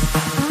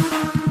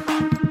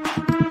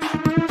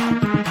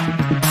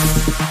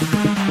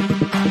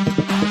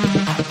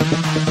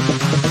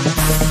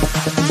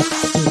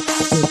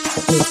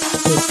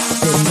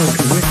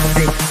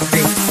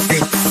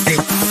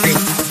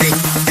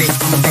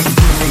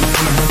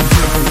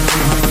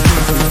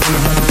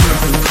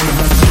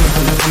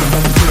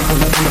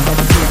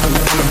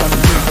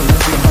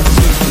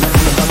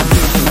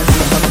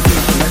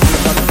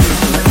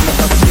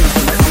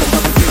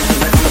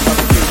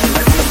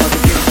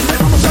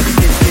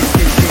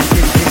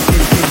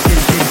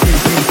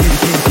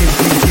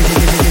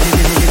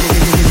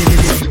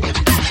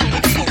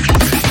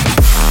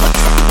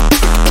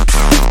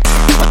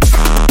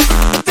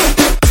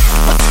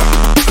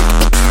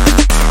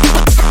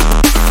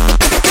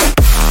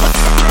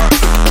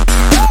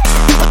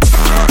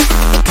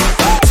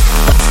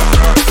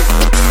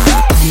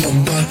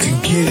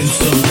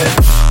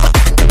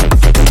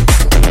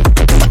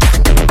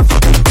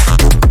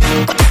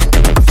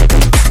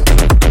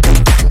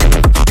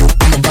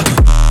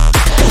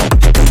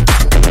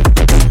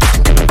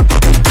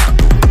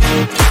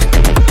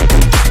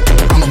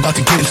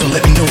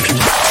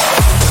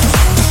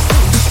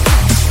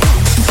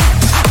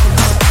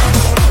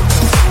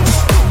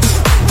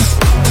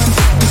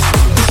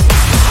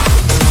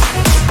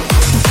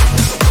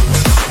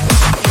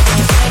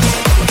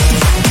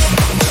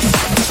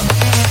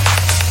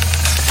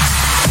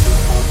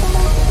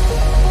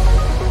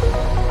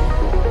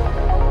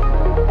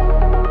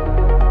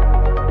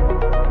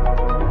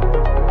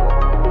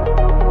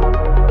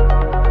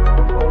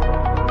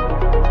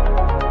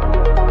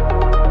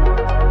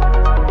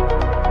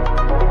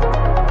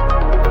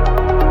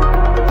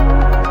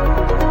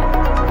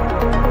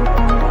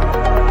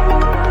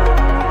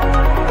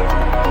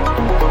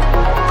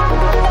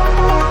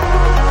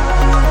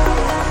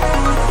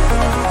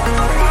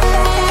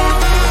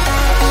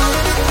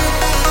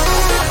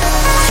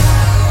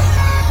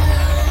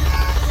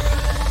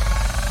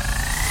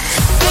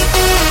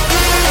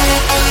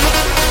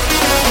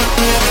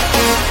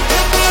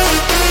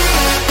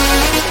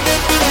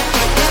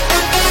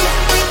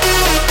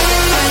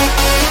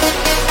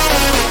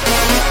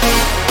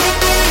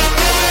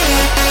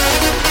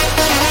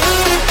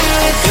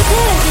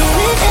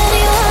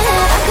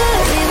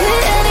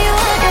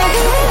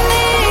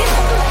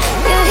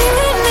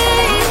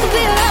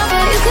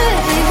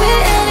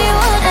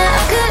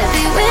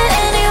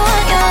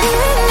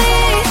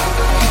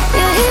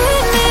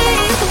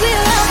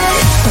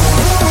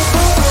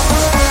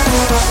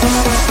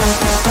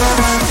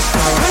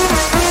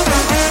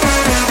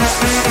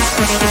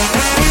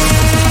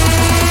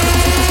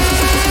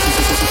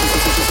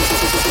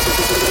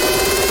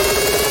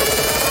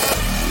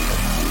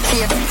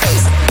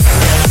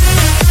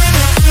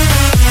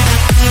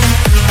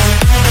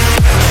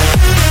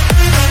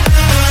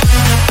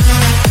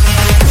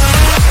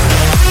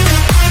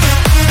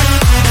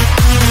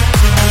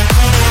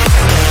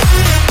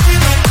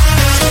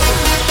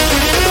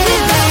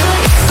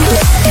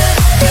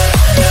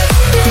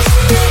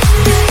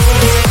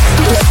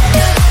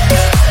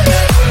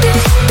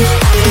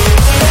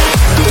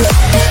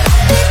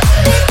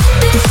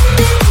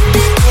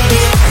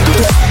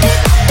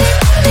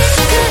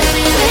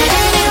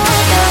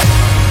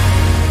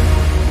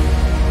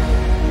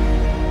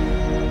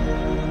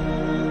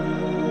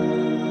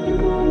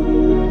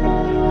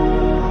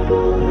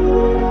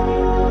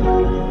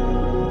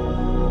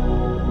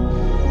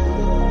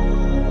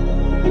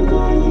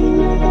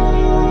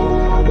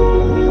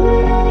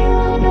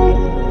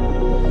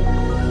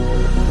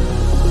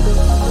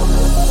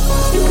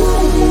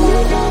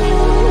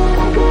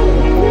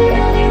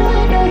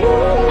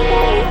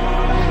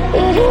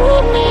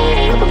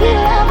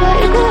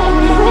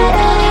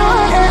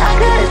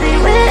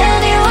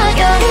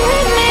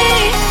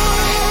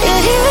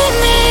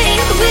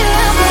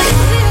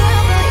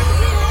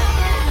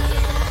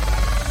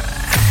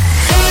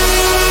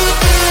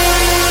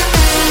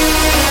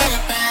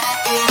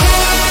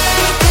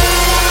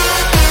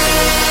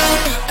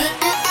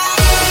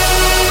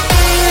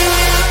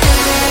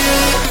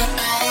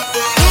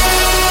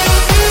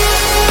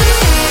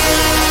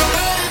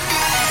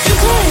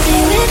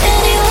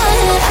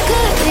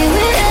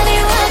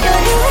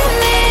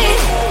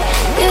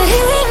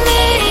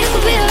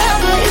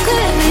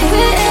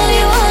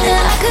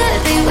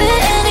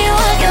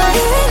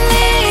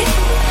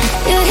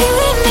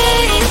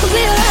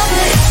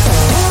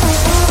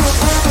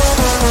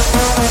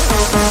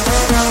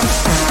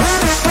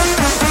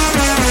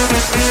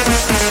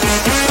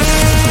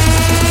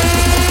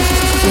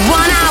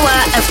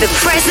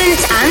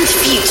 present and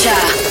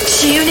future.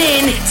 Tune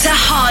in to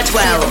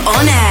Hardwell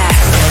on air.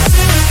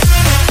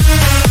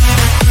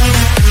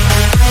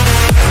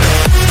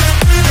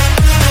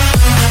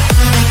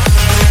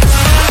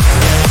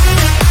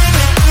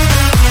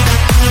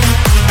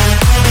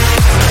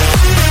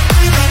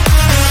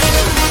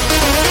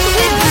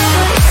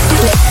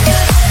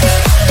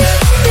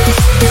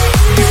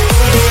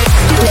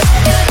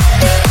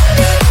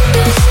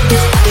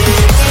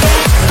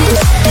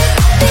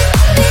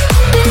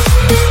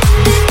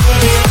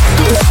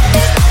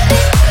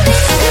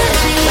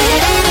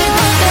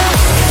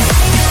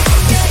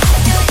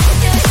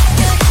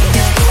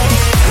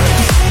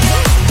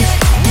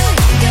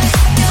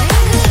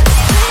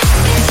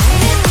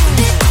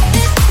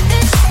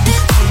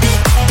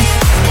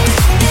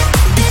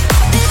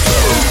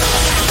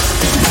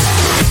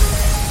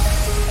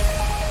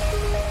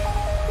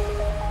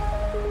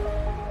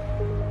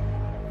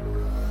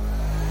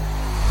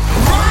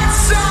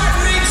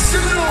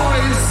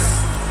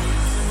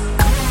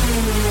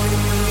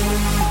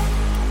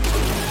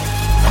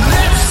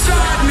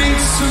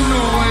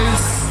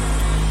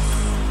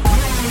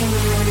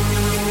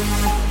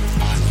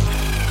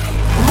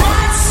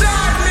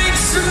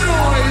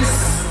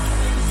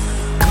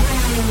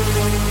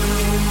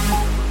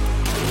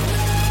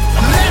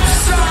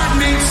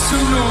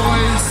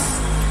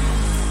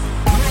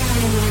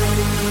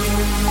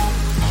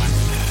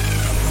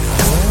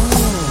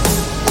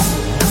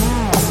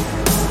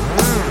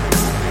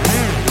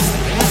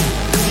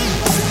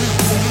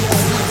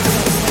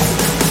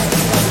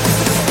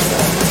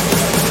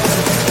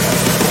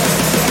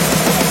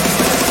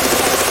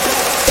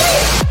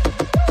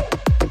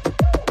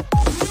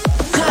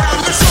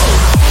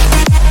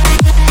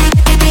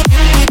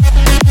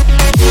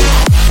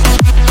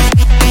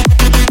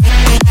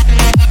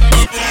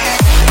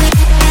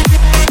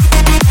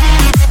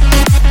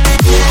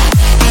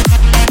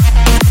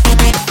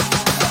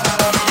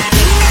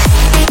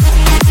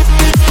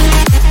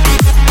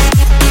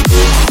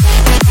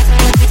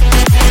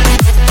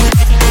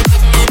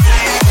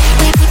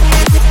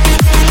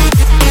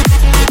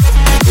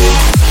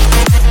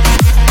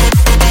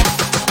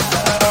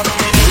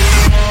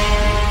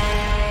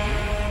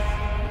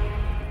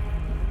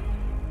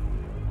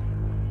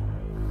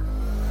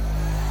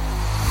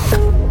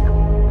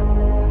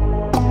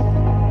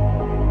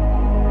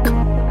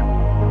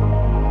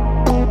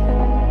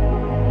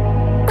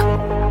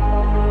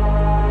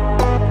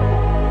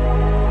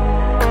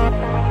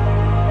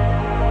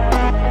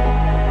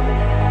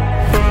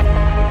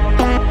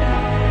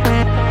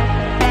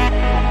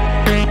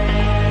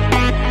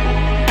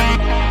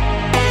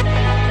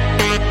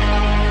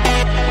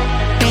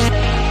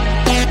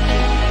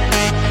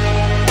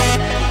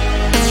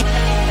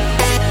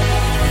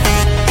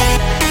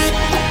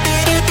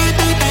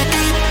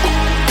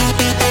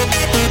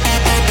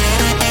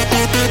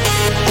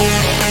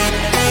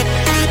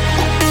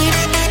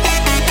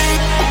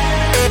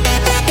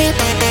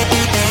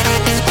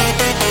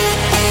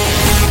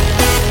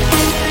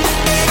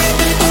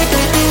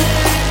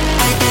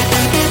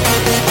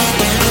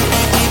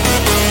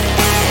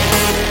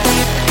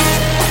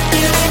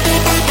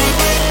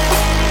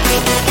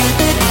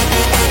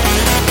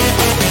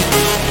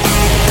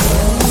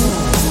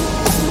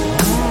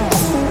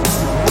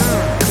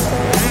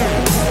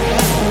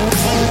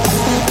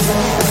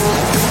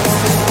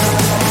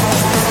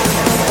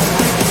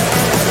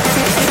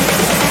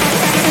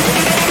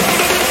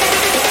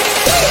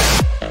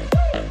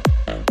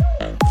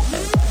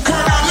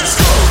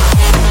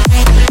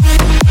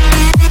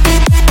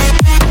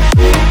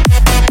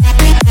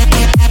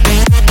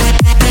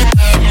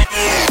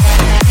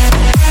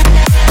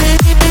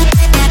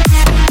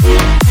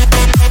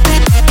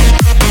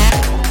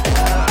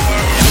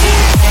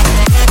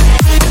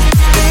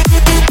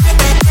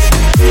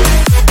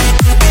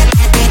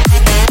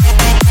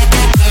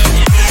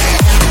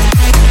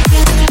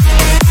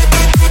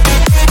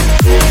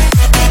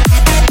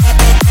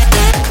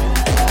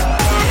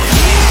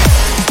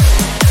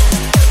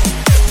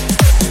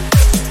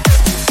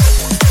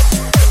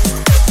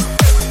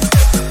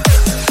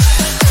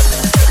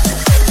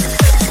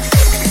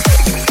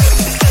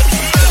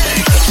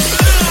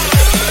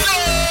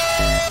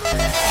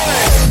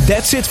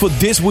 That's it for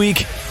this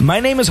week. My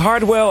name is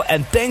Hardwell,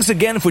 and thanks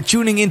again for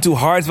tuning in to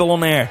Hardwell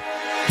on Air.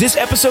 This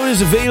episode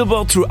is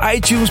available through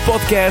iTunes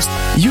Podcast,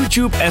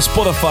 YouTube and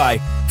Spotify.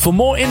 For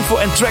more info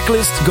and track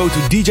lists, go to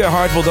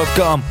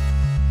djhardwell.com.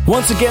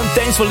 Once again,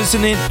 thanks for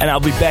listening, and I'll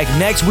be back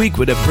next week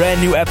with a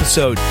brand new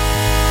episode.